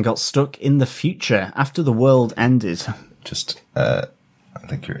powers and got stuck in the future after the world ended. Just, I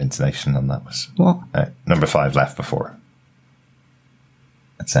think your intonation on that was... What? Number 5, left before.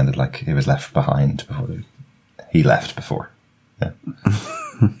 It sounded like he was left behind before. He left before. Yeah.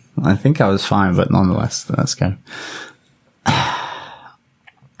 I think I was fine, but nonetheless, let's go. I'm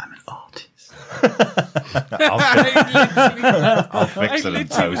an artist. I'll fix it in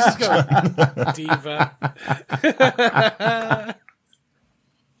post. Diva.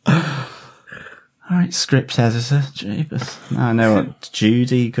 All right, script editor, Jeebus. Now I know what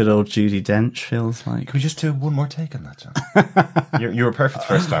good old Judi Dench feels like. Can we just do one more take on that, John? You were perfect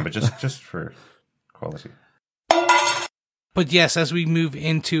first time, but just for quality. But yes, as we move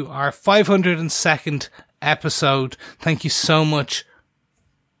into our 502nd episode, thank you so much.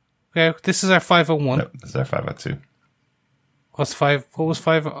 Okay, this is our 501. No, this is our 502. What was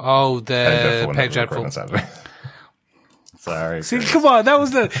 5? Oh, the Page Dreadful. Sorry. See, Chris. come on,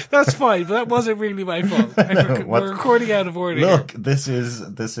 that's fine, but that wasn't really my fault. We're recording out of order. Look, here. this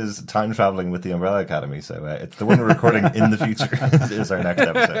is time traveling with the Umbrella Academy, so it's the one we're recording in the future is our next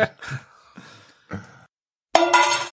episode.